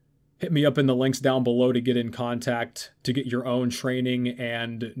 Hit me up in the links down below to get in contact, to get your own training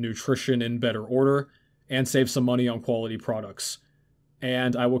and nutrition in better order, and save some money on quality products.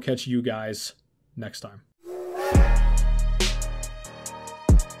 And I will catch you guys next time.